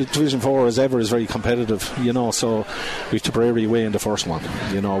 Division 4 as ever is very competitive, so we've Tipperary away in the first one,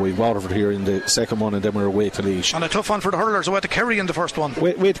 we've Waterford here in the second one, and then we're away to Laois. And a tough one for the hurlers, away to Kerry in the first one.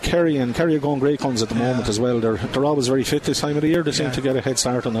 Away to Kerry, and Kerry are going great guns at the moment as well. They're always very fit this time of the year. They seem to get a head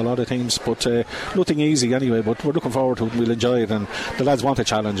start on a lot of teams, but nothing easy anyway, but we're looking forward to it and we'll enjoy it, and the lads want a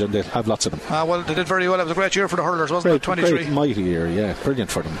challenge and they'll have lots of them. Well, they did very well. It was a great year for the hurlers, wasn't it? 23. Great, mighty year, yeah,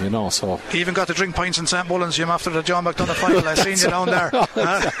 brilliant for them, so. He even got to drink pints in St. Mullins, Jim, after the John McDonough final. I seen you down there.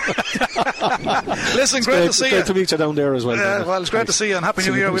 Listen, great to see you. Great to meet you down there as well. Well, it's great to see you, and Happy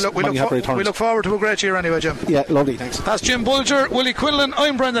New Year. We look forward to a great year anyway, Jim. Yeah, lovely, thanks. That's Jim Bulger, Willie Quinlan.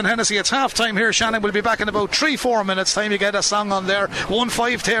 I'm Brendan Hennessy. It's half time here. Shannon will be back in about 3-4 minutes time. You get a song on there.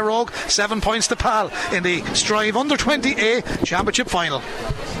 1-5 to Eire Óg, 7 points to Pal in the Stryve Under 20A Championship final.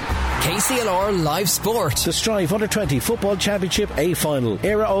 KCLR Live Sport. The Stryve Under 20 Football Championship A Final.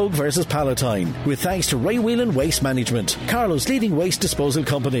 Eire Óg versus Palatine. With thanks to Ray Whelan Waste Management, Carlow's leading waste disposal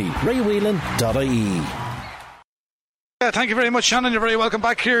company. raywhelan.ie. Thank you very much, Shannon. You're very welcome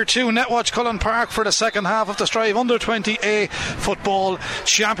back here to Netwatch Cullen Park for the second half of the Stryve Under 20A Football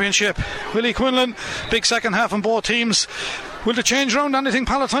Championship. Willie Quinlan, big second half on both teams. Will they change around anything,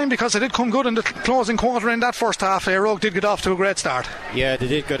 Palatine? Because they did come good in the closing quarter in that first half. Eire Óg did get off to a great start. Yeah, they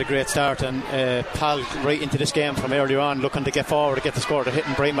did get a great start, and Pal right into this game from earlier on, looking to get forward to get the score. They're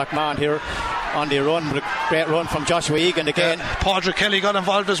hitting Brian McMahon here on the run, with a great run from Joshua Egan again. Padraig Kelly got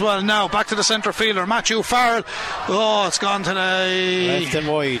involved as well. Now back to the centre fielder, Matthew Farrell. It's gone to the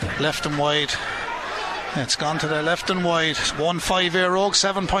left and wide. It's gone to the left and wide. 1-5 Eire Óg,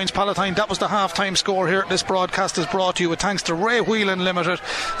 7 points Palatine. That was the half-time score here. This broadcast is brought to you with thanks to Ray Whelan Limited,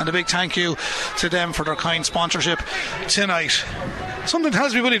 and a big thank you to them for their kind sponsorship tonight. Something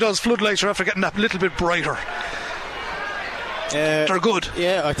tells me when he does, floodlights are after getting that little bit brighter. They're good.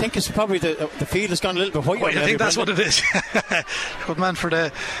 Yeah, I think it's probably the field has gone a little bit white. I think that's what it is. Good man for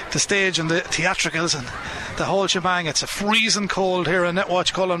the stage and the theatricals and the whole shebang. It's a freezing cold here in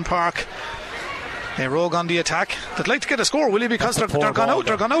Netwatch Cullen Park. Eire Óg on the attack. They'd like to get a score, will you? Because they're gone out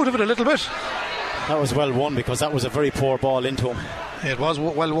of it a little bit. That was well won, because that was a very poor ball into him. It was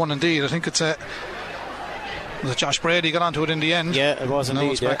well won indeed. I think was it Josh Brady got onto it in the end? Yeah, it was indeed.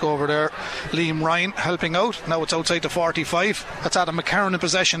 Now it's back over there. Liam Ryan helping out. Now it's outside the 45. That's Adam McCarron in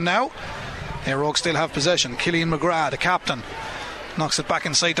possession now. Eire Óg still have possession. Killian McGrath, the captain, knocks it back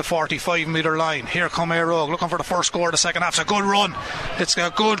inside the 45 metre line. Here come Eire Óg looking for the first score of the second half. It's a good run. It's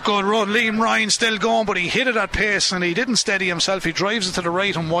a good run. Liam Ryan still going, but he hit it at pace and he didn't steady himself. He drives it to the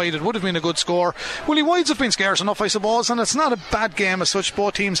right and wide. It would have been a good score. Willie Wides have been scarce enough, I suppose, and it's not a bad game as such.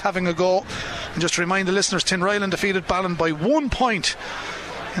 Both teams having a go. And just to remind the listeners, Tinryland defeated Ballin by 1 point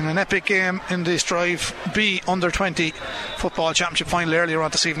in an epic game in the Stryve B Under 20 Football Championship final earlier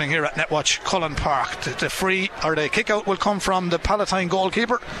on this evening here at Netwatch Cullen Park. The kick out will come from the Palatine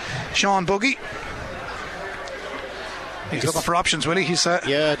goalkeeper, Sean Buggy. He's looking for options, Willie.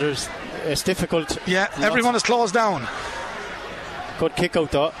 It's difficult. Yeah, everyone is closed down. Good kick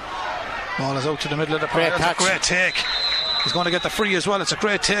out though. Ball is out to the middle of the park. That's a great take. He's going to get the free as well. It's a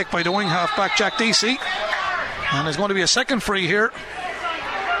great take by the wing half back Jack Deasy, and there's going to be a second free here.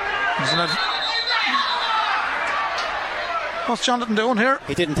 What's Jonathan doing here?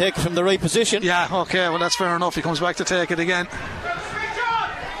 He didn't take it from the right position. Yeah, okay, well that's fair enough. He comes back to take it again.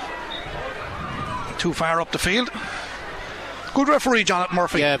 Too far up the field. Good referee, Jonathan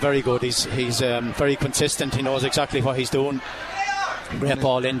Murphy. Yeah, very good. He's very consistent. He knows exactly what he's doing. Great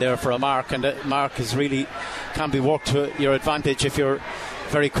ball in there for a mark, and the mark is really can be worked to your advantage if you're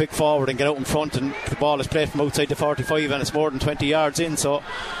very quick forward and get out in front, and the ball is played from outside the 45 and it's more than 20 yards in, so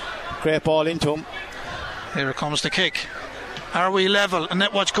great ball into him. Here comes the kick. Are we level? And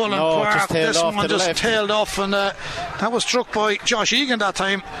Netwatch Cullen Park. This one just tailed off, and that was struck by Josh Egan that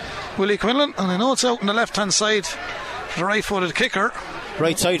time, Willie Quinlan, and I know it's out on the left hand side, the right footed kicker.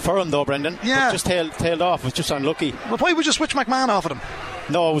 Right side for him though, Brendan. Yeah. But just tailed off. It was just unlucky. Well, why would you switch McMahon off of him?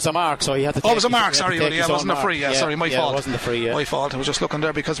 No, it was a mark, so he had to take it was a mark, sorry, it wasn't a free. Sorry, my fault. It wasn't a free, my fault. I was just looking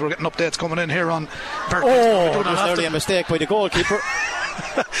there because we're getting updates coming in here on Berkeley. Oh, it was nearly a mistake by the goalkeeper.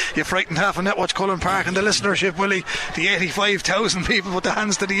 You frightened half of Netwatch Cullen Park and the listenership, Willie. The 85,000 people put their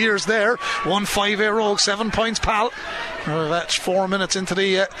hands to the ears there. 1-5 Eire Og, 7 points, pal. That's 4 minutes into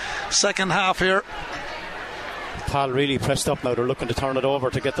the second half here. Pal really pressed up now. They're looking to turn it over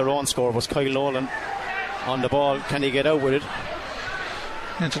to get their own score. Was Kyle Nolan on the ball? Can he get out with it?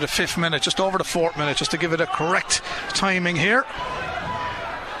 Into the 5th minute, just over the 4th minute, just to give it a correct timing here.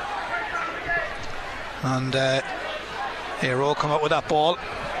 And Eire Og come out with that ball.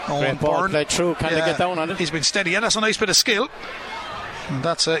 Great ball played through. Can they get down on it? He's been steady. Yeah, that's a nice bit of skill. And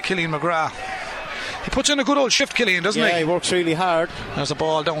that's Killian McGrath. He puts in a good old shift, Killian, doesn't he? Yeah, he works really hard. There's a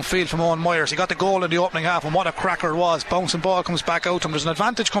ball downfield from Owen Myers. He got the goal in the opening half, and what a cracker it was. Bouncing ball comes back out to him. There's an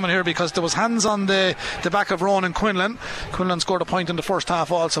advantage coming here because there was hands on the back of Ronan Quinlan. Quinlan scored a point in the first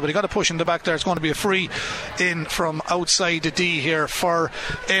half also, but he got a push in the back there. It's going to be a free in from outside the D here for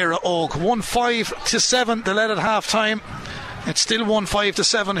Eire Og. 1-5-7 they led at half time. It's still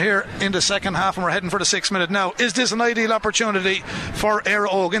 1-5-7 here in the second half, and we're heading for the 6th minute now. Is this an ideal opportunity for Eire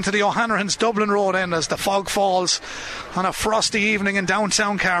Og into the O'Hanrahan's Dublin Road end as the fog falls on a frosty evening in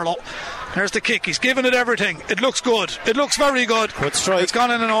downtown Carlow? There's the kick. He's given it everything. It looks good. It looks very good. Good strike. It's gone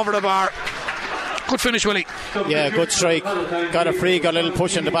in and over the bar. Good finish, Willie. Yeah, good strike. Got a free, got a little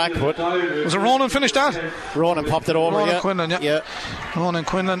push in the back. But was it Ronan finished that? Ronan popped it over. Ronan Quinlan, yeah. Ronan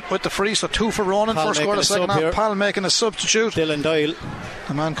Quinlan with the free, so 2 for Ronan. Pal first score of the second half. Pal making a substitute. Dylan Doyle,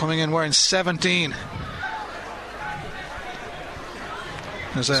 the man coming in wearing 17.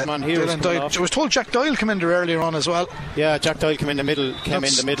 There's this man here Dylan Doyle. I was told Jack Doyle came in there earlier on as well. Yeah, Jack Doyle came in the middle.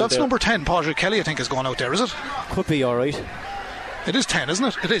 That's number 10. Padraig Kelly, I think, is going out there, is it? Could be alright. It is 10, isn't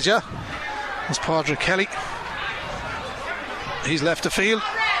it? It is, yeah. That's Padraig Kelly. He's left the field.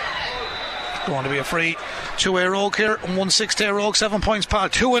 Going to be a free to Eire Og here. 1-6 to Eire Og, 7 points, pal.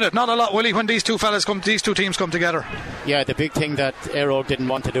 2 in it. Not a lot, Willie, when these two teams come together. Yeah, the big thing that Eire Og didn't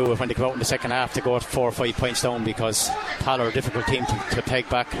want to do when they come out in the second half to go 4 or 5 points down, because Pal are a difficult team to take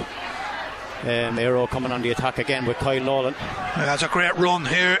back. Eire Og coming on the attack again with Kyle Nolan. That's a great run.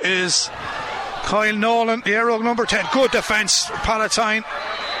 Here is Kyle Nolan, the Eire Og number 10. Good defence. Palatine.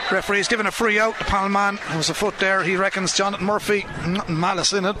 Referee's given a free out. The Pal man, there was a foot there. He reckons Jonathan Murphy, nothing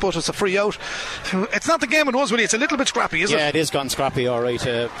malice in it, but it's a free out. It's not the game it was, Willie. It's a little bit scrappy, isn't it? Yeah, it is gone scrappy, alright.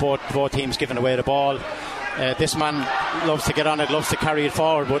 Both teams giving away the ball. This man loves to get on it, loves to carry it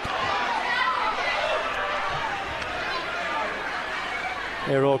forward, but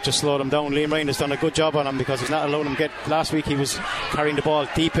Eire Og just slowed him down. Liam Ryan has done a good job on him because he's not allowing him get. Last week he was carrying the ball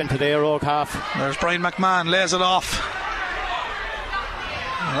deep into the Eire Og half. There's Brian McMahon, lays it off.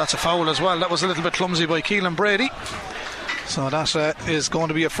 That's a foul as well. That was a little bit clumsy by Keelan Brady. So that is going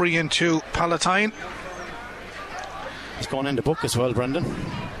to be a free into Palatine. It's going in the book as well, Brendan.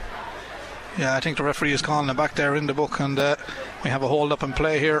 Yeah, I think the referee is calling it back there in the book, and we have a hold up in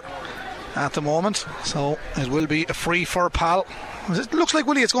play here at the moment. So it will be a free for Pal. It looks like,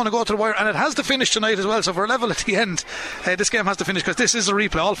 Willie, it's going to go to the wire, and it has to finish tonight as well. So for a level at the end, this game has to finish, because this is a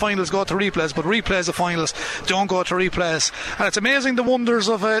replay. All finals go to replays, but replays of finals don't go to replays. And it's amazing the wonders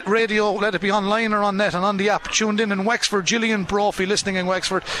of radio, let it be online or on net and on the app. Tuned in Wexford, Gillian Brophy listening in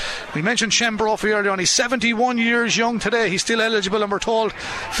Wexford. We mentioned Shem Brophy earlier on. He's 71 years young today. He's still eligible, and we're told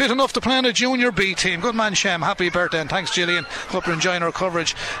fit enough to play in a junior B team. Good man, Shem. Happy birthday, and thanks, Gillian. Hope you're enjoying our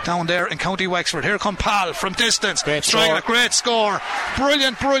coverage down there in County Wexford. Here come Pal from distance, striking a great score.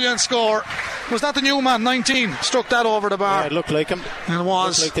 Brilliant score. Was that the new man? 19 struck that over the bar. Yeah, it looked like him. And it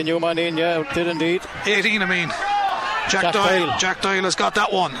was. Looked like the new man in. Yeah, it did indeed. 18, I mean. Jack Doyle has got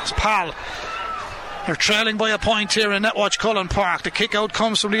that one. It's Pal. They're trailing by a point here in Netwatch Cullen Park. The kick out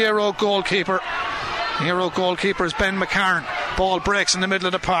comes from the Eire Og goalkeeper. The Eire Og goalkeeper is Ben McCarn. Ball breaks in the middle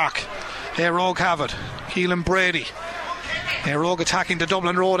of the park. Eire Og have it. Keelan Brady. Eire Og attacking the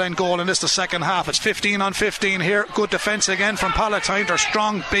Dublin Road end goal in this the second half. It's 15-15 here. Good defence again from Palatine. They're a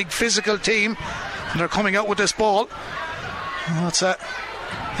strong, big, physical team, and they're coming out with this ball. That's a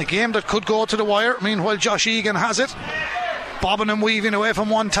game that could go to the wire. Meanwhile, Josh Egan has it, bobbing and weaving away from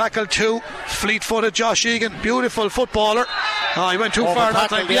one tackle, two. Fleet-footed Josh Egan, beautiful footballer. Oh, he went too far that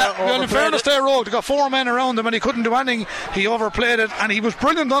time. Yeah, in fairness there, Rogue, they got 4 men around him and he couldn't do anything. He overplayed it and he was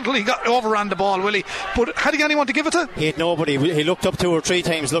brilliant until he got overran the ball, Willie. But had he anyone to give it to? He had nobody. He looked up 2 or 3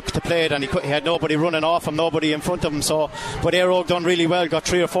 times, looked to play it, and he had nobody running off him, nobody in front of him. So, but Eire Og done really well, got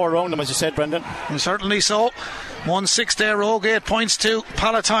 3 or 4 around him, as you said, Brendan. And certainly so. 1-6 to Eire Og, 8 points to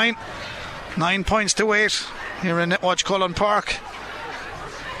Palatine, 9 points to 8 here in Netwatch Cullen Park.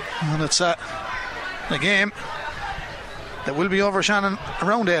 And it's the game that will be over, Shannon,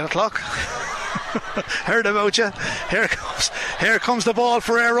 around 8 o'clock. Heard about you. Here comes the ball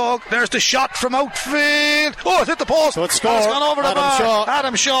for Eire Og. There's the shot from outfield. Oh, it hit the post. So it's score. It's gone over the bar.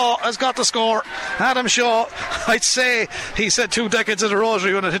 Adam Shaw has got the score. Adam Shaw, I'd say he said 2 decades of the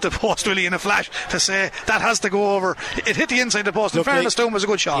rosary when it hit the post, really, in a flash, to say that has to go over. It hit the inside the post. In fairness to him, was a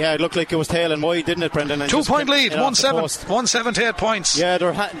good shot. Yeah, it looked like it was tailing wide, didn't it, Brendan? 2 point lead, 1-7 to 8 points. Yeah,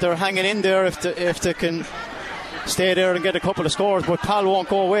 they're hanging in there if they can stay there and get a couple of scores, but Pal won't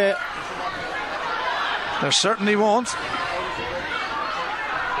go away. There certainly won't.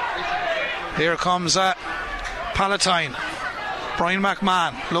 Here comes Palatine. Brian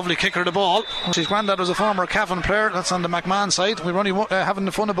McMahon, lovely kicker of the ball. His granddad was a former Cavan player. That's on the McMahon side. We were only having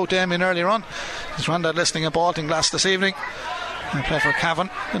the fun about Damien earlier on. His granddad listening at Baltinglass this evening. They play for Cavan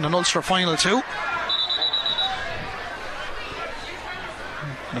in an Ulster final too.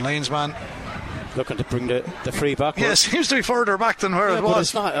 The linesman looking to bring the free back. Yeah, it seems to be further back than where it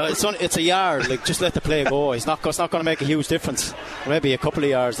was. It's not. It's a yard. Like, just let the play go. It's not going to make a huge difference. Maybe a couple of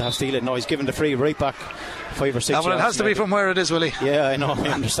yards to have stealing. No, he's giving the free right back 5 or 6 yards. But it has to be from where it is, Willie. Yeah, I know. I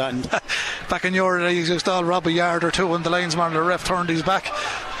understand. Back in your days, you used to all rob a yard or 2 and the linesman or the ref turned his back.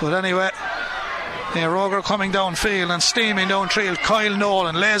 But anyway, Eire Og coming downfield and steaming downfield. Kyle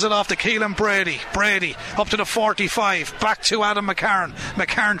Nolan lays it off to Keelan Brady up to the 45, back to Adam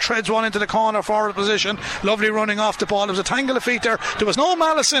McCarran treads one into the corner forward position. Lovely running off the ball. There was a tangle of feet there. There was no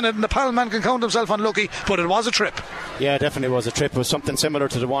malice in it, and the Pal man can count himself unlucky, but it was a trip. Yeah, definitely was a trip. It was something similar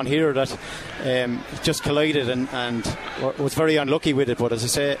to the one here that just collided and was very unlucky with it. But as I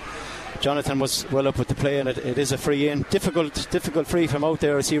say, Jonathan was well up with the play, and it is a free in. Difficult free from out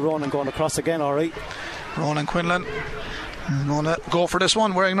there. I see Ronan going across again. All right, Ronan Quinlan going to go for this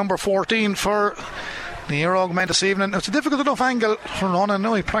one, wearing number 14 for the Eire Og men this evening. It's a difficult enough angle for Ronan.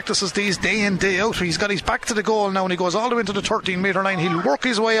 Now he practices these day in, day out. He's got his back to the goal now, and he goes all the way to the 13-metre line. He'll work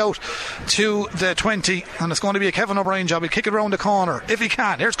his way out to the 20, and it's going to be a Kevin O'Brien job. He'll kick it around the corner if he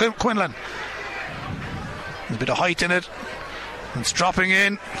can. Here's Quinlan. There's a bit of height in it. It's dropping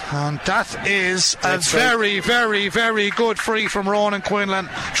in, and that is a very, very, very good free from Ronan Quinlan.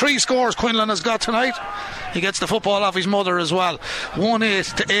 3 scores Quinlan has got tonight. He gets the football off his mother as well.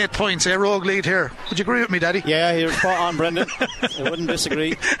 1-8 to 8 points. Eire Og lead here. Would you agree with me, Daddy? Yeah, you're spot on, Brendan. I wouldn't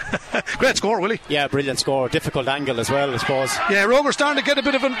disagree. Great score, Willie. Yeah, brilliant score. Difficult angle as well, I suppose. Yeah, Eire Og are starting to get a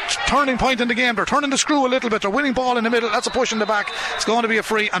bit of a turning point in the game. They're turning the screw a little bit. They're winning ball in the middle. That's a push in the back. It's going to be a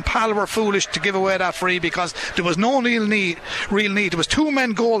free, and Pal were foolish to give away that free because there was no real need. There was 2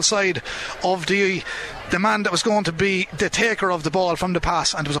 men goal side of the man that was going to be the taker of the ball from the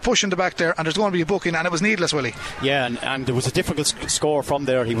pass, and there was a push in the back there, and there's going to be a booking, and it was needless, Willie. Yeah, and there was a difficult score from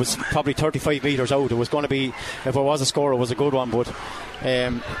there. He was probably 35 metres out. It was going to be, if there was a score, it was a good one, but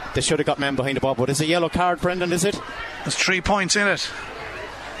they should have got men behind the ball. But it's a yellow card, Brendan, is it? There's 3 points in it.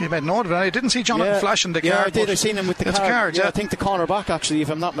 You made note of it. I didn't see Jonathan flashing the card. Yeah, I did. I seen him with the card. It's a card, yeah. I think the corner back, actually,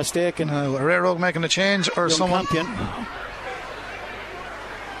 if I'm not mistaken. Eire Og making a change, or Young someone. Campion.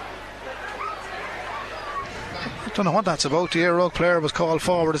 I don't know what that's about. The Eire Og player was called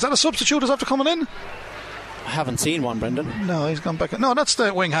forward. Is that a substitute? Is after coming in? I haven't seen one, Brendan. No, he's gone back. No, that's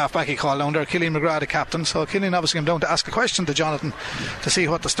the wing half back he called down there. Killian McGrath, the captain. So Killian obviously came down to ask a question to Jonathan to see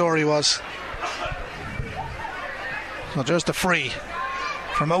what the story was. So there's the free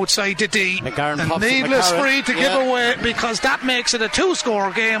from outside the D. A needless free to give away, because that makes it a 2-score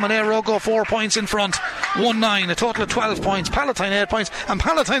game, and Eire Og go 4 points in front. 1-9, a total of 12 points. Palatine 8 points, and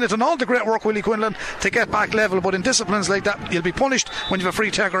Palatine has done all the great work, Willie Quinlan, to get back level. But in disciplines like that, you'll be punished when you have a free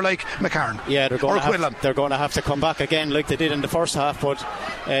taker like McCarran. Yeah, they're going to have to come back again like they did in the first half. But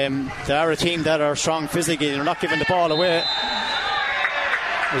they are a team that are strong physically, and they're not giving the ball away.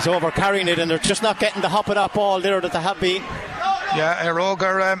 He's over carrying it, and they're just not getting the hop of that ball there that they have been. Yeah, Eire Og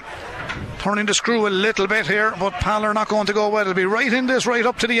are turning the screw a little bit here, but Pal are not going to go well. It'll be right in this, right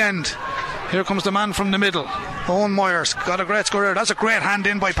up to the end. Here comes the man from the middle, Owen Myers. Got a great score here. That's a great hand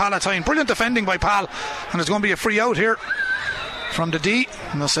in by Palatine. Brilliant defending by Pal, and there's going to be a free out here from the D,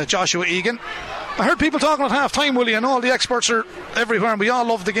 and that's Joshua Egan. I heard people talking at half time, Willie, and all the experts are everywhere, and we all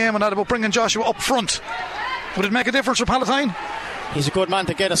love the game and that, about bringing Joshua up front. Would it make a difference for Palatine? He's a good man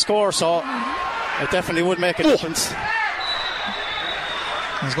to get a score, so it definitely would make a difference.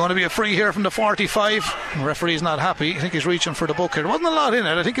 There's going to be a free here from the 45. The referee's not happy. I think he's reaching for the book here. There wasn't a lot in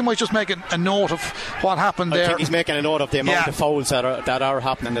it. I think he might just make a note of what happened there. I think he's making a note of the amount of fouls that are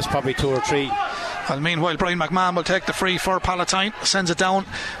happening. There's probably 2 or 3. And meanwhile, Brian McMahon will take the free for Palatine. Sends it down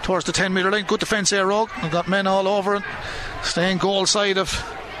towards the 10 metre line. Good defence, Eire. They've got men all over it. Staying goal side of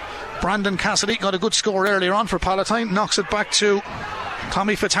Brandon Cassidy. Got a good score earlier on for Palatine. Knocks it back to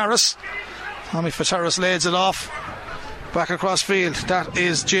Tommy Fitzharris. Tommy Fitzharris lays it off. Back across field. That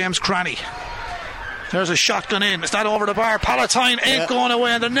is James Cranny. There's a shotgun in. Is that over the bar? Palatine ain't going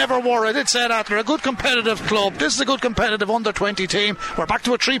away, and they never were. I did say that. They're a good competitive club. This is a good competitive under-20 team. We're back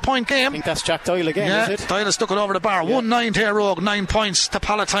to a 3-point game. I think that's Jack Doyle again, is it? Doyle has stuck it over the bar. 1-9 to Eire, 9 points to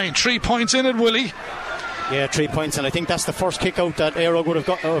Palatine. 3 points in it, Willie. Yeah, 3 points, and I think that's the first kick out that Eire would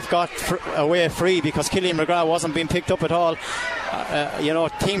have got away free, because Killian McGrath wasn't being picked up at all.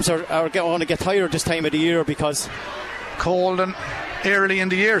 Teams are going to get tired this time of the year because cold and early in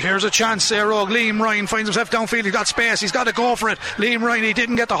the year. Here's a chance. Eire, Liam Ryan finds himself downfield. He's got space. He's got to go for it. Liam Ryan, he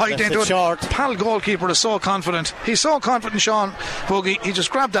didn't get the height into it. Short. Pal goalkeeper is so confident. He's so confident, Sean Buggy. He just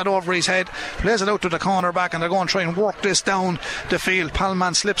grabbed that over his head, plays it out to the corner back, and they're going to try and work this down the field.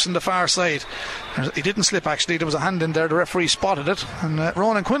 Palman slips in the far side. He didn't slip, actually. There was a hand in there. The referee spotted it, and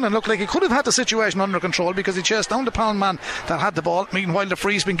Ronan Quinlan looked like he could have had the situation under control, because he chased down the Palman that had the ball. Meanwhile, the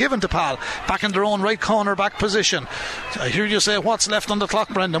free's been given to Pal, back in their own right corner back position. I hear you say, what's left on the clock,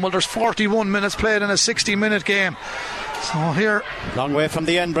 Brendan? Well, there's 41 minutes played in a 60-minute game. So here, long way from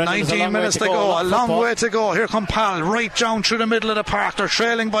the end, Brendan. 19 minutes to go. A long way to go. Here come Pal, right down through the middle of the park. They're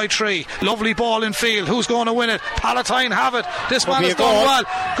trailing by 3. Lovely ball in field. Who's going to win it? Palatine have it. This man has done well.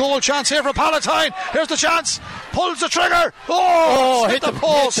 Goal chance here for Palatine. Here's the chance. Pulls the trigger. Hit the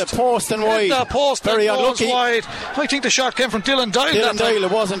post. Hit the post and wide. Hit the post. Very unlucky. Wide. I think the shot came from Dylan Doyle. Dylan Doyle,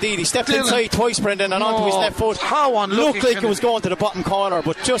 it was indeed. He stepped inside twice, Brendan, and onto his left foot. How unlucky. Looked like it was going to the bottom corner,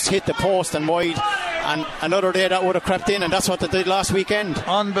 but just hit the post and wide. And another day that would have crept in, and that's what they did last weekend.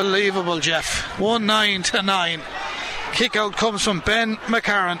 Unbelievable, Jeff. 1-9 to 9. Kick out comes from Ben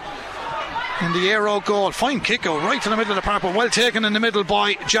McCarran in the Eire goal. Fine kick out right to the middle of the park, but well taken in the middle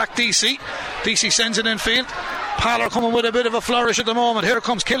by Jack DC. DC sends it in field. Pal are coming with a bit of a flourish at the moment. Here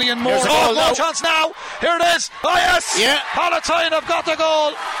comes Killian Moore. Goal chance now. Here it is. Oh yes. Yeah. Palatine have got the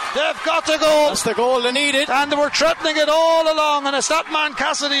goal. They've got the goal. That's the goal they needed. And they were threatening it all along. And it's that man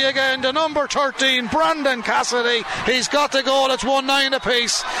Cassidy again, the number 13, Brandon Cassidy. He's got the goal. It's 1-9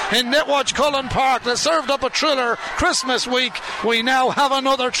 apiece in Netwatch Cullen Park. They served up a thriller Christmas week. We now have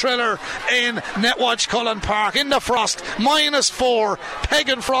another thriller in Netwatch Cullen Park in the frost. -4.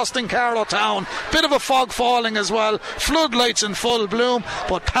 Pagan frost in Carlow town. Bit of a fog falling as well. Floodlights in full bloom.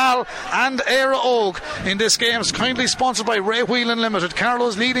 But Pal and Eire Og in this game is kindly sponsored by Ray Whelan Limited,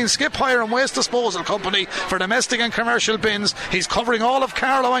 Carlow's leading skip hire and waste disposal company for domestic and commercial bins. He's covering all of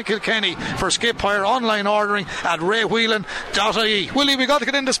Carlow and Kilkenny for skip hire online ordering at raywhelan.ie. Willie, we got to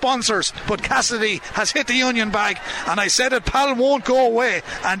get into sponsors, but Cassidy has hit the onion bag, and I said it, Pal won't go away,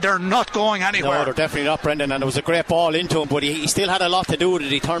 and they're not going anywhere. No, they're definitely not, Brendan, and it was a great ball into him, but he still had a lot to do with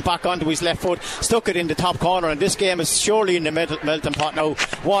it. He turned back onto his left foot, stuck it in the top corner, and this game is surely in the melting pot now.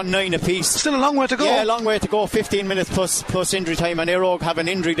 1-9 apiece. Still a long way to go. Yeah, a long way to go. 15 minutes plus injury time, and Eire Og have an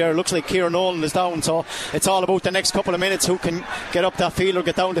injury there. Looks like Kieran Nolan is down, so it's all about the next couple of minutes, who can get up that field or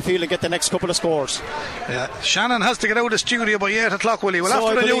get down the field and get the next couple of scores. Yeah, Shannon has to get out of the studio by 8 o'clock, Willie. Well,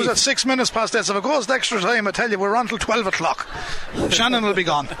 after the news at 6 minutes past 8, so if it goes to extra time, I tell you, we're on till 12 o'clock. Shannon will be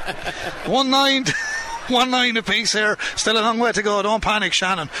gone. 1-9 apiece here. Still a long way to go. Don't panic,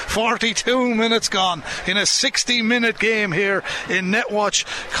 Shannon. 42 minutes gone in a 60-minute game here in Netwatch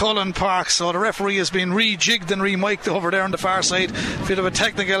Cullen Park. So the referee has been rejigged and remiked over there on the far side. Bit of a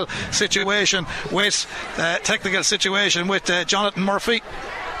technical situation with Jonathan Murphy.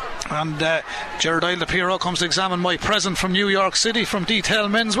 And Gerard Isle Piero comes to examine my present from New York City from Detail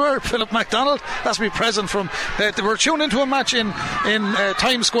Menswear. Philip MacDonald, that's my present from they were tuned into a match in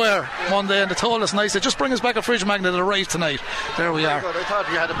Times Square one day, and they told us nice, they just bring us back a fridge magnet that arrived tonight. There we are. I thought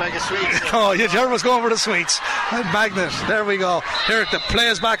you had a bag of sweets. Oh, Gerard was going for the sweets. Magnet, there we go. Here the play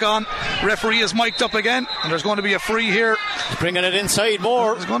is back on. Referee is mic'd up again, and there's going to be a free here. Bringing it inside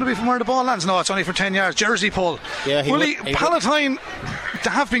more. It's going to be from where the ball lands. No, it's only for 10 yards. Jersey pull. Yeah, Palatine, they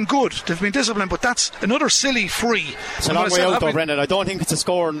have been good, they've been disciplined, but that's another silly free. It's a long way out though, Brendan. I don't think it's a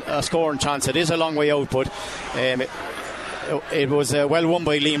scoring chance. It is a long way out, but it was well won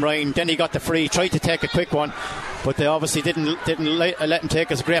by Liam Ryan. Then he got the free, tried to take a quick one, but they obviously didn't let him take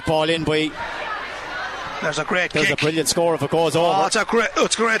his great ball in by. There's a great kick. There's a brilliant score if it goes over. Oh, it's a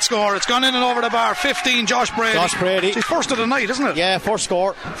great score. It's gone in and over the bar. 15, Josh Brady. It's his first of the night, isn't it? Yeah, first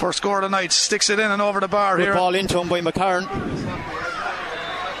score. First score of the night. Sticks it in and over the bar. Good here. Ball into him by McCarran.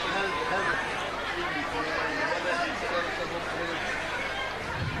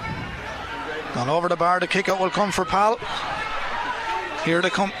 Gone over the bar. The kick out will come for Pal. Here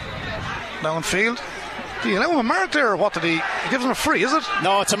they come downfield. Do you allow him a mark there, or what did he gives him a free, is it?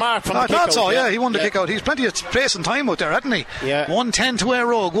 No, it's a mark from the kick out. I thought so, yeah. He won the kick out. He's plenty of space and time out there, hasn't he? Yeah. 1-10 to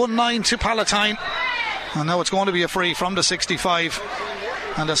Eire Og, 1-9 to Palatine. And now it's going to be a free from the 65.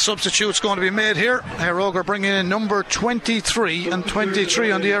 And a substitute's going to be made here. Eire Og are bringing in number 23 and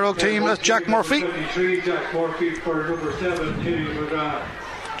 23 on the Eire Og team. That's Jack Murphy. 23, Jack Murphy for number 7, Killian McGrath.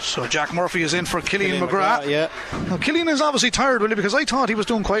 So Jack Murphy is in for Killian McGrath. Yeah. Now Killian is obviously tired, really, because I thought he was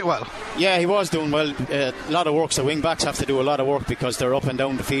doing quite well. Yeah, he was doing well. A lot of work. So wing backs have to do a lot of work because they're up and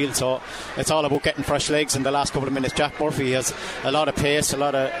down the field. So it's all about getting fresh legs in the last couple of minutes. Jack Murphy has a lot of pace, a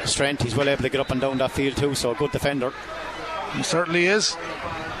lot of strength. He's well able to get up and down that field too. So a good defender. He certainly is.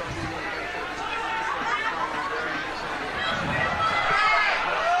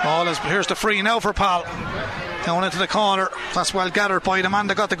 Here's the free now for Pal. Down into the corner. That's well gathered by the man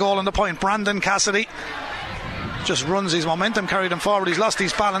that got the goal on the point, Brandon Cassidy. Just runs his momentum, carried him forward. He's lost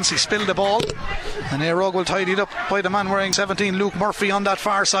his balance, he spilled the ball. And Eire Og will tidy it up by the man wearing 17, Luke Murphy, on that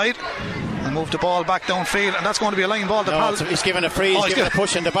far side. And move the ball back downfield, and that's going to be a line ball to Pal. He's giving a free, he's giving a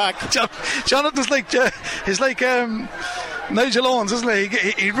push in the back. Jonathan's like Nigel Owens, isn't he?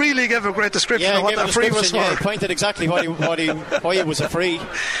 He really gave a great description of what that free was for. Yeah, he pointed exactly why it was a free.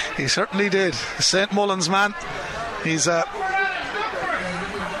 He certainly did. St. Mullins man. He's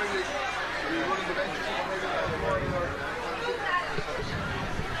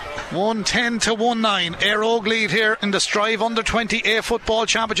 1-10 to 1-9. Eire Og lead here in the Stryve Under-20 Football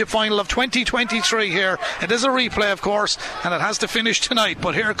Championship final of 2023 here. It is a replay, of course, and it has to finish tonight.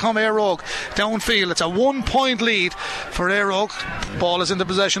 But here come Eire Og downfield. It's a 1-point lead for Eire Og. Ball is in the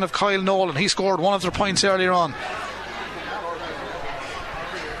possession of Kyle Nolan. He scored one of their points earlier on.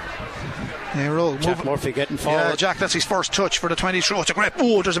 Jack Murphy getting forward. Yeah, Jack, that's his first touch for the 23. It's a great.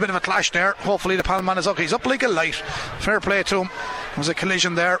 There's a bit of a clash there. Hopefully the Palman is okay. He's up like a light. Fair play to him. There was a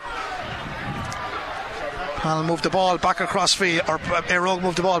collision there. Pal moved the ball back across field, or Eire Og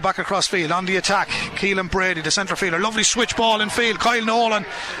moved the ball back across field on the attack. Keelan Brady, the centre fielder. Lovely switch ball in field. Kyle Nolan.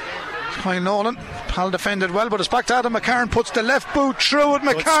 Pal defended well, but it's back to Adam McCarron. Puts the left boot through it.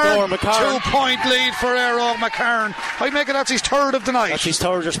 McCarron. 2-point lead for Eire Og. McCarron. I'd make it that's his third of the night. That's his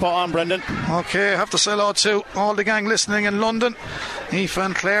third. You're spot on, Brendan. Okay, I have to say hello to all the gang listening in London. Aoife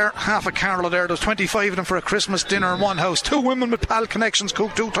and Claire, half a Carlow there. There's 25 of them for a Christmas dinner in one house. 2 women with Pal connections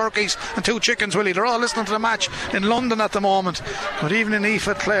cooked 2 turkeys and 2 chickens, Willie. They're all listening to the match in London at the moment. Good evening,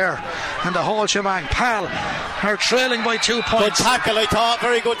 Aoife, Claire, and the whole shebang. Pal are trailing by 2 points. Good tackle, I thought.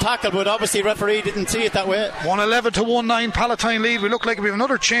 Very good tackle, but obviously referee didn't see it that way. 1-11 to 1-9 Palatine lead. We look like we have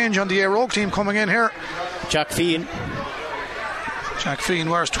another change on the Eire Og team coming in here. Jack Feehan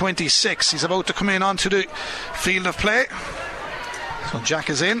wears 26. He's about to come in onto the field of play. So Jack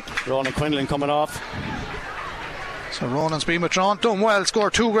is in. Ronan Quinlan coming off. So Ronan's been withdrawn. Done well.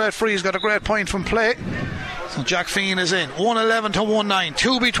 Scored 2 great frees. Got a great point from play. So Jack Feehan is in. 1-11 to 1-9.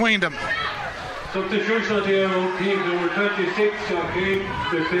 2 between them. Substitution on the Eire Og team, number 26, Jack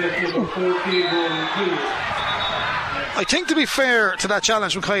Feehan, replaced number 14, Ronan Quinlan. I think, to be fair to that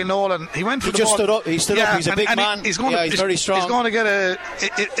challenge from Kyle Nolan, he went for the ball. Stood up. He stood up. He's a big man. He's very strong. He's going to get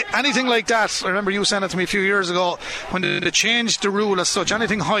anything like that. I remember you saying it to me a few years ago when they changed the rule as such.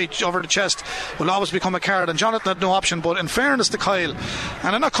 Anything height over the chest will always become a card. And Jonathan had no option. But in fairness to Kyle,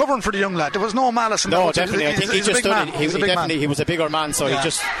 and I'm not covering for the young lad, there was no malice in that. No, definitely. I think he just stood. He was a bigger man, so he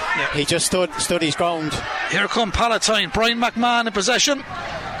just stood his ground. Here come Palatine. Brian McMahon in possession.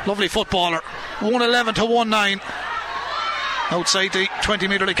 Lovely footballer. 1-11 to 1-9. Outside the 20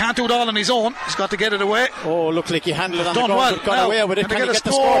 metre. He can't do it all on his own. He's got to get it away. Oh, looked like he handled it on the ground. Well. Got away with it. Can he get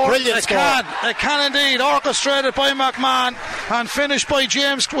the score? Brilliant score. It can indeed. Orchestrated by McMahon and finished by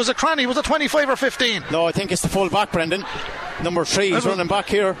James. Was it Cranny? Was it 25 or 15? No, I think it's the full back, Brendan. Number 3. He's running back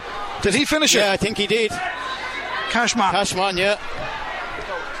here. Did he finish it? Yeah, I think he did. Cashman, yeah.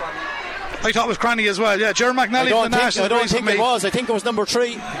 I thought it was Cranny as well. Yeah, Jerry McNally from the Nationals. I don't think it was. I think it was number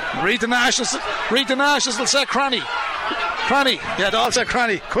 3. Read the Nationals will say Cranny. Yeah, they all said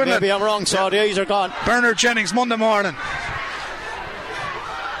Cranny. Quinlan. Maybe I'm wrong, so the eyes are gone. Bernard Jennings, Monday morning.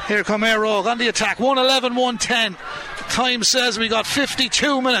 Here come Eire Og on the attack. 1-11, 1-10. Time says we got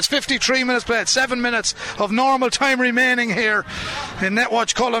 53 minutes played. 7 minutes of normal time remaining here in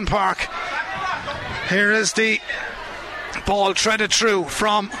Netwatch Cullen Park. Here is the ball threaded through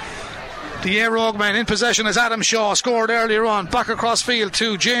from the Eire Og man. In possession is Adam Shaw. Scored earlier on. Back across field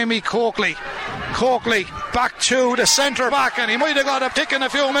to Jamie Coakley. Coakley back to the centre back, and he might have got a tick in a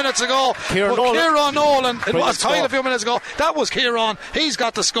few minutes ago. Kieran Nolan, it was tied a few minutes ago. That was Kieran. He's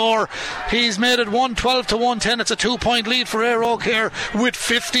got the score. He's made it 112 to 110. It's a 2-point lead for Eire Og here with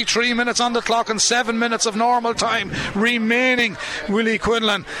 53 minutes on the clock and 7 minutes of normal time remaining. Willie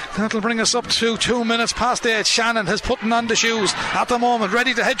Quinlan, that'll bring us up to 2 minutes past 8. Shannon has put on the shoes at the moment,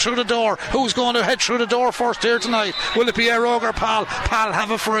 ready to head through the door. Who's going to head through the door first here tonight? Will it be Eire Og or Pal? Pal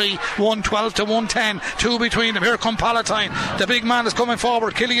have a free. 112 to 110. 2 between them. Here come Palatine. The big man is coming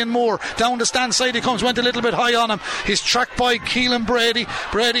forward. Killian Moore down the stand side he comes. Went a little bit high on him. He's tracked by Keelan Brady.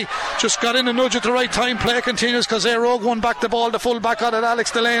 Brady just got in a nudge at the right time. Play continues because Eire Og won back the ball. The full back got it,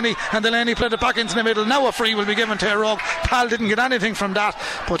 Alex Delaney, and Delaney played it back into the middle. Now a free will be given to Eire Og. Pal didn't get anything from that,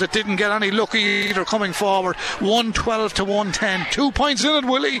 but it didn't get any lucky either coming forward. 112 to 110. 2 points in it,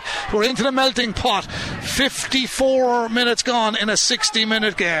 Willie. We're into the melting pot. 54 minutes gone in a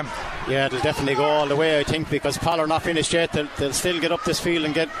 60-minute game. Yeah, it'll definitely go all the way, I think, because Pal are not finished yet. They'll still get up this field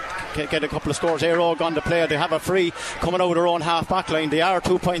and get a couple of scores. Eire Og on the play. They have a free coming out of their own half back line. They are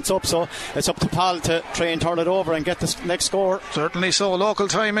 2 points up, so it's up to Pal to try and turn it over and get the next score. Certainly so. Local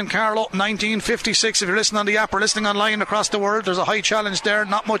time in Carlow, 19:56. If you're listening on the app or listening online across the world, there's a high challenge there.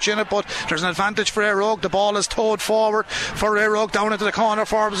 Not much in it, but there's an advantage for Eire Og. The ball is towed forward for Eire Og down into the corner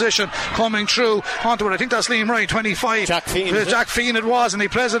for position. Coming through onto it. I think that's Liam Ryan, 25. Jack Fean it was, and he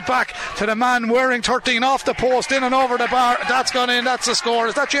plays it back to the man wearing 13 off the post, in and over the bar. That's gone in. That's the score.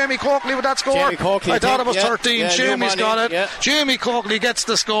 Is that Jamie Coakley with that score? Jamie Coakley, I thought it was 13. Yeah, Jamie's got it. Yeah. Jamie Coakley gets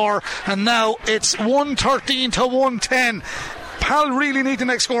the score, and now it's 113 to 110. Pal really need the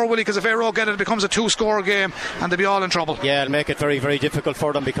next score, Willie, because if Eire Og get it, it becomes a 2-score game and they'll be all in trouble. Yeah, it'll make it very, very difficult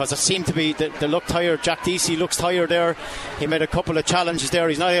for them because it seemed to be they look tired. Jack Deasy looks tired there. He made a couple of challenges there.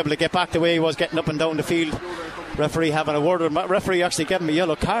 He's not able to get back the way he was getting up and down the field. Referee having a word with him. Referee actually gave him a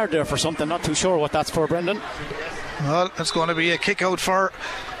yellow card there for something. Not too sure what that's for, Brendan. Well, it's going to be a kick out for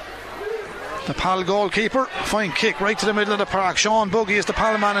the Pal goalkeeper. Fine kick right to the middle of the park. Sean Buggy is the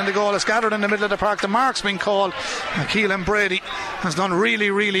Pal man in the goal. It's gathered in the middle of the park. The mark's been called. Keelan Brady has done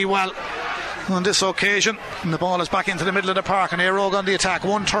really, really well on this occasion, and the ball is back into the middle of the park, and Eire Og on the attack.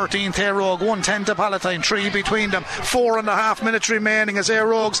 113 to Eire Og, 110 to Palatine. 3 between them. 4.5 minutes remaining as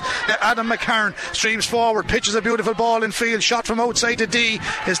Eire Og's Adam McCarron streams forward, pitches a beautiful ball in field, shot from outside to D.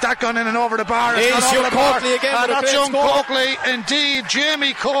 Is that gone in and over the bar? It's young Coakley again. That's young Coakley indeed.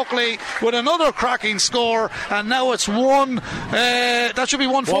 Jamie Coakley with another cracking score, and now it's that should be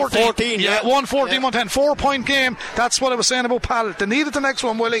 114. Yeah, 114, 110. 4-point game. That's what I was saying about Pal. They needed the next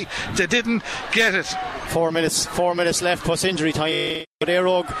one, Willie. They didn't get it. 4 minutes left plus injury time. But Eire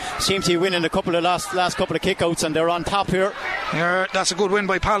Og seems to be winning a couple of last couple of kickouts, and they're on top here. Yeah, that's a good win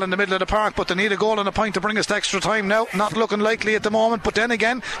by Pal in the middle of the park, but they need a goal and a point to bring us to extra time now. Not looking likely at the moment, but then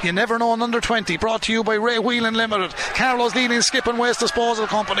again, you never know in under 20. Brought to you by Ray Whelan Limited, Carlow's leading skip and waste disposal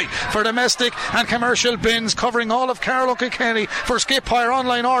company for domestic and commercial bins, covering all of Carlow, Kilkenny. For skip hire,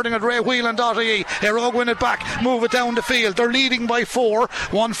 online ordering at raywhelan.ie. Eire Og win it back, move it down the field. They're leading by 4,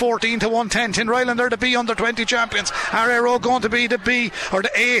 114 to 110. Tinryland are the B under 20 champions. Are Eire Og going to be the B or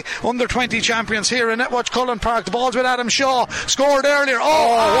the A under 20 champions here in Netwatch Cullen Park? The ball's with Adam Shaw, scored earlier.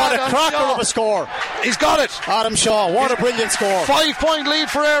 What a cracker of a score. He's got it. Adam Shaw, what a brilliant score. 5-point lead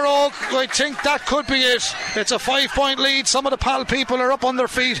for Eire Og. I think that could be it. It's a 5-point lead. Some of the Pal people are up on their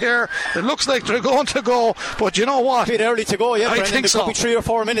feet here. It looks like they're going to go, but you know what? A bit early to go, yeah, Brendan. I think there so. Could be 3 or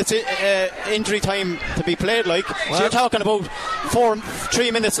 4 minutes injury time to be played, like. Well, so you're talking about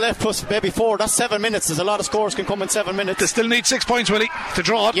 3 minutes left plus maybe 4. That's 7 minutes. There's a lot of scores can come in 7 minutes. They still need 6 points, Willie, to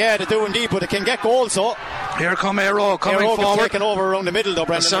draw it. Yeah, they do indeed, but they can get goals, so. Here come Eire Og coming forward. Taking over around the middle, though,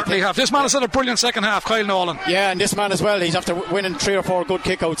 Brendan. They certainly have. This man has had a brilliant second half, Kyle Nolan. Yeah, and this man as well. He's after winning 3 or 4 good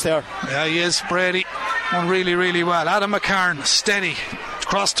kickouts there. Yeah, he is. Brady won really, really well. Adam McCarron, steady.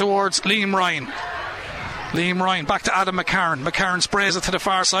 Cross towards Liam Ryan. Liam Ryan back to Adam McCarron. McCarron sprays it to the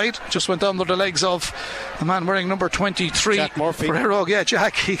far side. Just went under the legs of the man wearing number 23. Jack Murphy. For Eire Og. Yeah,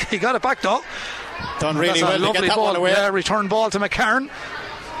 Jack. He got it back though. Done really well. Lovely to get that ball. One away. Yeah, return ball to McCarron.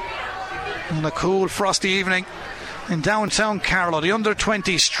 On a cool, frosty evening in downtown Carlow. The under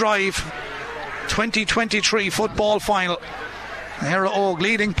 20 Stryve 2023 football final. Eire Og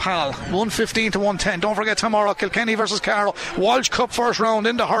leading Pal 115 to 110. Don't forget tomorrow Kilkenny versus Carlow, Walsh Cup first round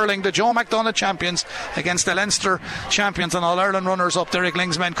in the hurling. The Joe McDonagh champions against the Leinster champions and All-Ireland runners up. Derek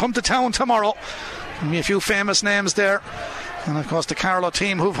Ling's men come to town tomorrow. A few famous names there And of course the Carlow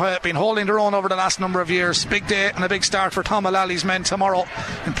team who've been holding their own over the last number of years. Big day and a big start for Tom O'Lally's men tomorrow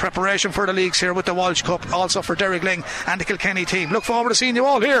in preparation for the leagues here with the Walsh Cup, also for Derry Ling and the Kilkenny team. Look forward to seeing you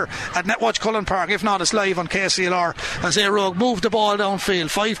all here at Netwatch Cullen Park. If not, it's live on KCLR as Eire move the ball downfield.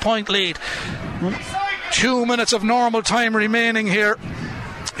 5-point lead. 2 minutes of normal time remaining here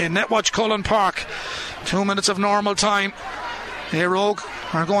in Netwatch Cullen Park. 2 minutes of normal time. Eire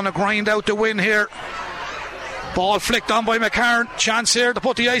are going to grind out the win here. Ball flicked on by McCarran. Chance here to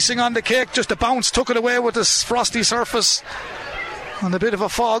put the icing on the cake. Just a bounce, took it away with this frosty surface and a bit of a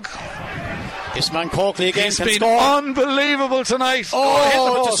fog. This man Coakley again. He's been unbelievable tonight.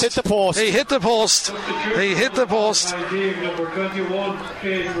 Just hit the post. He hit the post. He hit the post. Number 21,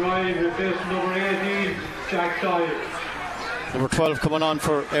 Caden Ryan, replaced number 18, Jack Dyer. Number 12 coming on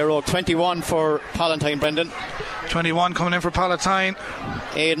for Eire. 21 for Palatine, Brendan. 21 coming in for Palatine.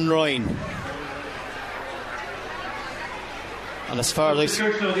 Aidan Ryan. And as far as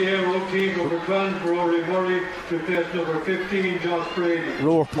Substitution of the Eire team, number 12, Rory Murray, replaced number 15, Josh Brady.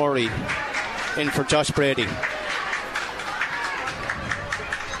 Rourke Murray in for Josh Brady.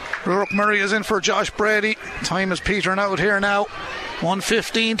 Rourke Murray is in for Josh Brady. Time is petering out here now.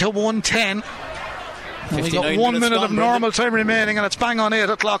 1:15 to 1:10. And we got 1 minute of normal time remaining, and it's bang on 8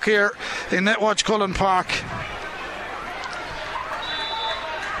 o'clock here in Netwatch Cullen Park.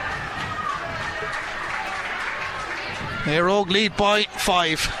 Eire lead by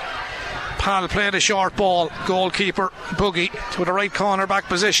 5. Pal played a short ball. Goalkeeper Boogie to the right corner back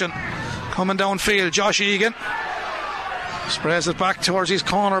position. Coming downfield, Josh Egan sprays it back towards his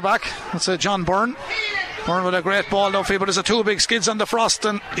corner back. That's John Byrne. Byrne with a great ball downfield, but there's a 2 big skids on the frost,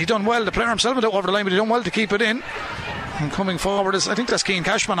 and he done well. The player himself went over the line, but he done well to keep it in. And coming forward is, I think that's Keane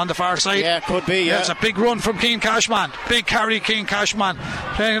Cashman on the far side. Yeah, could be. Yeah, it's a big run from Keane Cashman. Big carry, Keane Cashman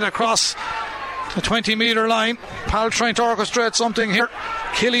playing it across the 20-metre line. Pal trying to orchestrate something here.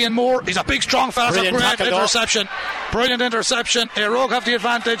 Killian Moore, he's a big strong fast. Great interception. Brilliant interception. Eire have the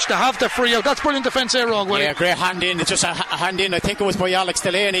advantage to have the free out. That's brilliant defence, Eire. Yeah, great hand in. It's just a hand in. I think it was by Alex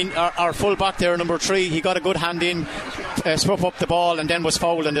Delaney, our full back there, number 3. He got a good hand in, swoop up the ball, and then was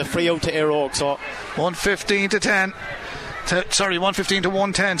fouled, and the free out to Eire. So 1:15 to 10. 1:15 to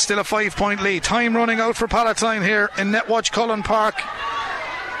 1:10. Still a 5-point lead. Time running out for Palatine here in Netwatch Cullen Park.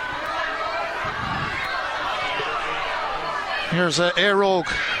 Here's Eire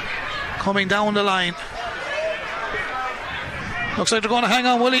coming down the line. Looks like they're going to hang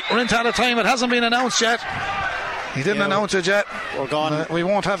on, Willie. We're into out of time. It hasn't been announced yet. He didn't announce it yet. We're gone. We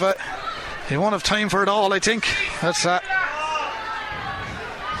won't have time for it all, I think. That's going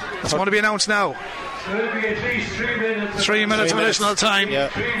to be announced now. There'll be at least 3 minutes. 3 minutes of additional time. Yeah.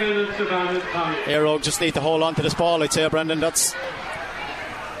 3 minutes of added time. Eire just need to hold on to this ball, I'd say, Brendan. That's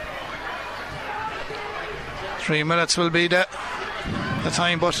 3 minutes will be the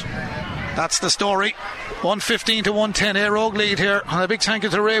time, but that's the story. 1:15 to 1:10. Eire lead here, and a big thank you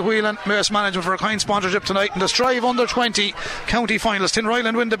to Ray Whelan, Mayor's Management, for a kind sponsorship tonight in the Stryve under 20 county finals.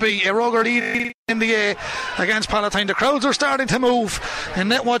 Tinryland win the B. Eire are leading in the A against Palatine. The crowds are starting to move in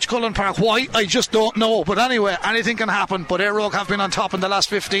Netwatch Cullen Park. Why? I just don't know. But anyway, anything can happen. But Eire have been on top in the last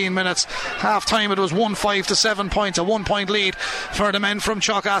 15 minutes. Half time it was 1-5 to 7 points, a 1-point lead for the men from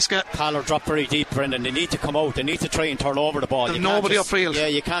Chalkaska. Paller dropped very deep, Brendan. They need to come out. They need to try and turn over the ball. There's nobody upfield. Yeah,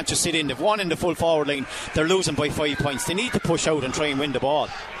 you can't just sit in. They've won in the full forward line. They're losing by 5 points. They need to push out and try and win the ball.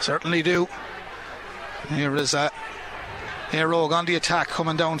 Certainly do. Here is Eire on the attack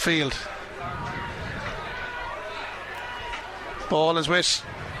coming downfield. Ball is with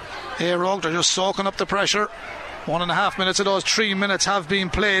Eire. They're just soaking up the pressure. 1.5 minutes of those 3 minutes have been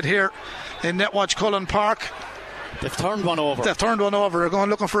played here in Netwatch Cullen Park. They've turned one over. They're going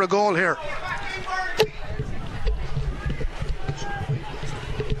looking for a goal here.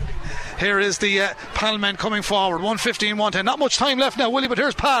 Here is the Pal men coming forward. 1:15, 1:10. Not much time left now, Willie, but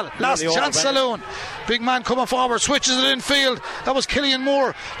here's Pal. Last chance saloon. Big man coming forward, switches it infield. That was Killian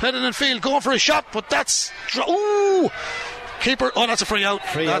Moore. Played it infield, going for a shot, but that's... Ooh! Keeper, that's a free out.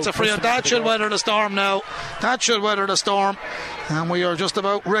 That's a free out. That should weather the storm now. And we are just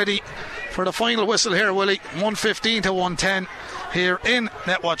about ready for the final whistle here, Willie. 1:15 to 1:10 here in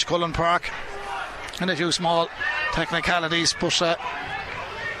Netwatch Cullen Park. And a few small technicalities, but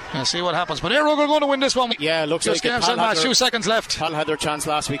we'll see what happens. But Eire are going to win this one. Yeah, looks just like it. 2 seconds left. Pal had their chance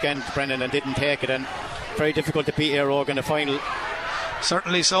last weekend, Brendan, and didn't take it. And very difficult to beat Eire in the final.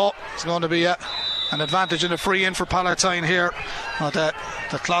 Certainly so. It's going to be an advantage in a free in for Palatine here. But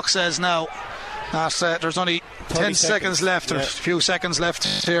the clock says now that there's only 10 seconds left, or a few seconds left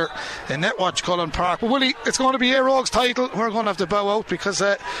here in Netwatch Cullen Park. But Willie, it's going to be Eire's title. We're going to have to bow out because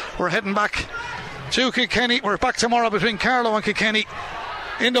we're heading back to Kilkenny. We're back tomorrow between Carlow and Kilkenny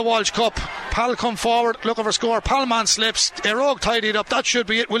in the Walsh Cup. Pal come forward, looking for score. Palman slips. Eire Og tidied up. That should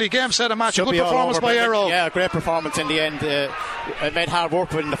be it. Willie Game set a match. Good performance by Eire Og. Yeah, great performance in the end. It made hard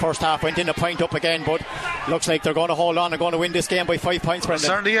work in the first half. Went in a point up again, but looks like they're going to hold on and going to win this game by 5 points. Brendan.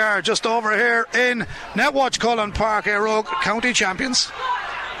 Certainly are. Just over here in Netwatch Cullen Park, Eire Og county champions.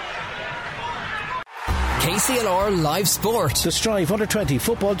 KCLR Live Sport. The Stryve Under-20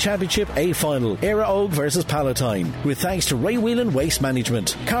 Football Championship A Final. Eire Og versus Palatine. With thanks to Ray Whelan Waste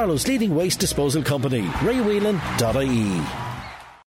Management, Carlow's leading waste disposal company. raywhelan.ie.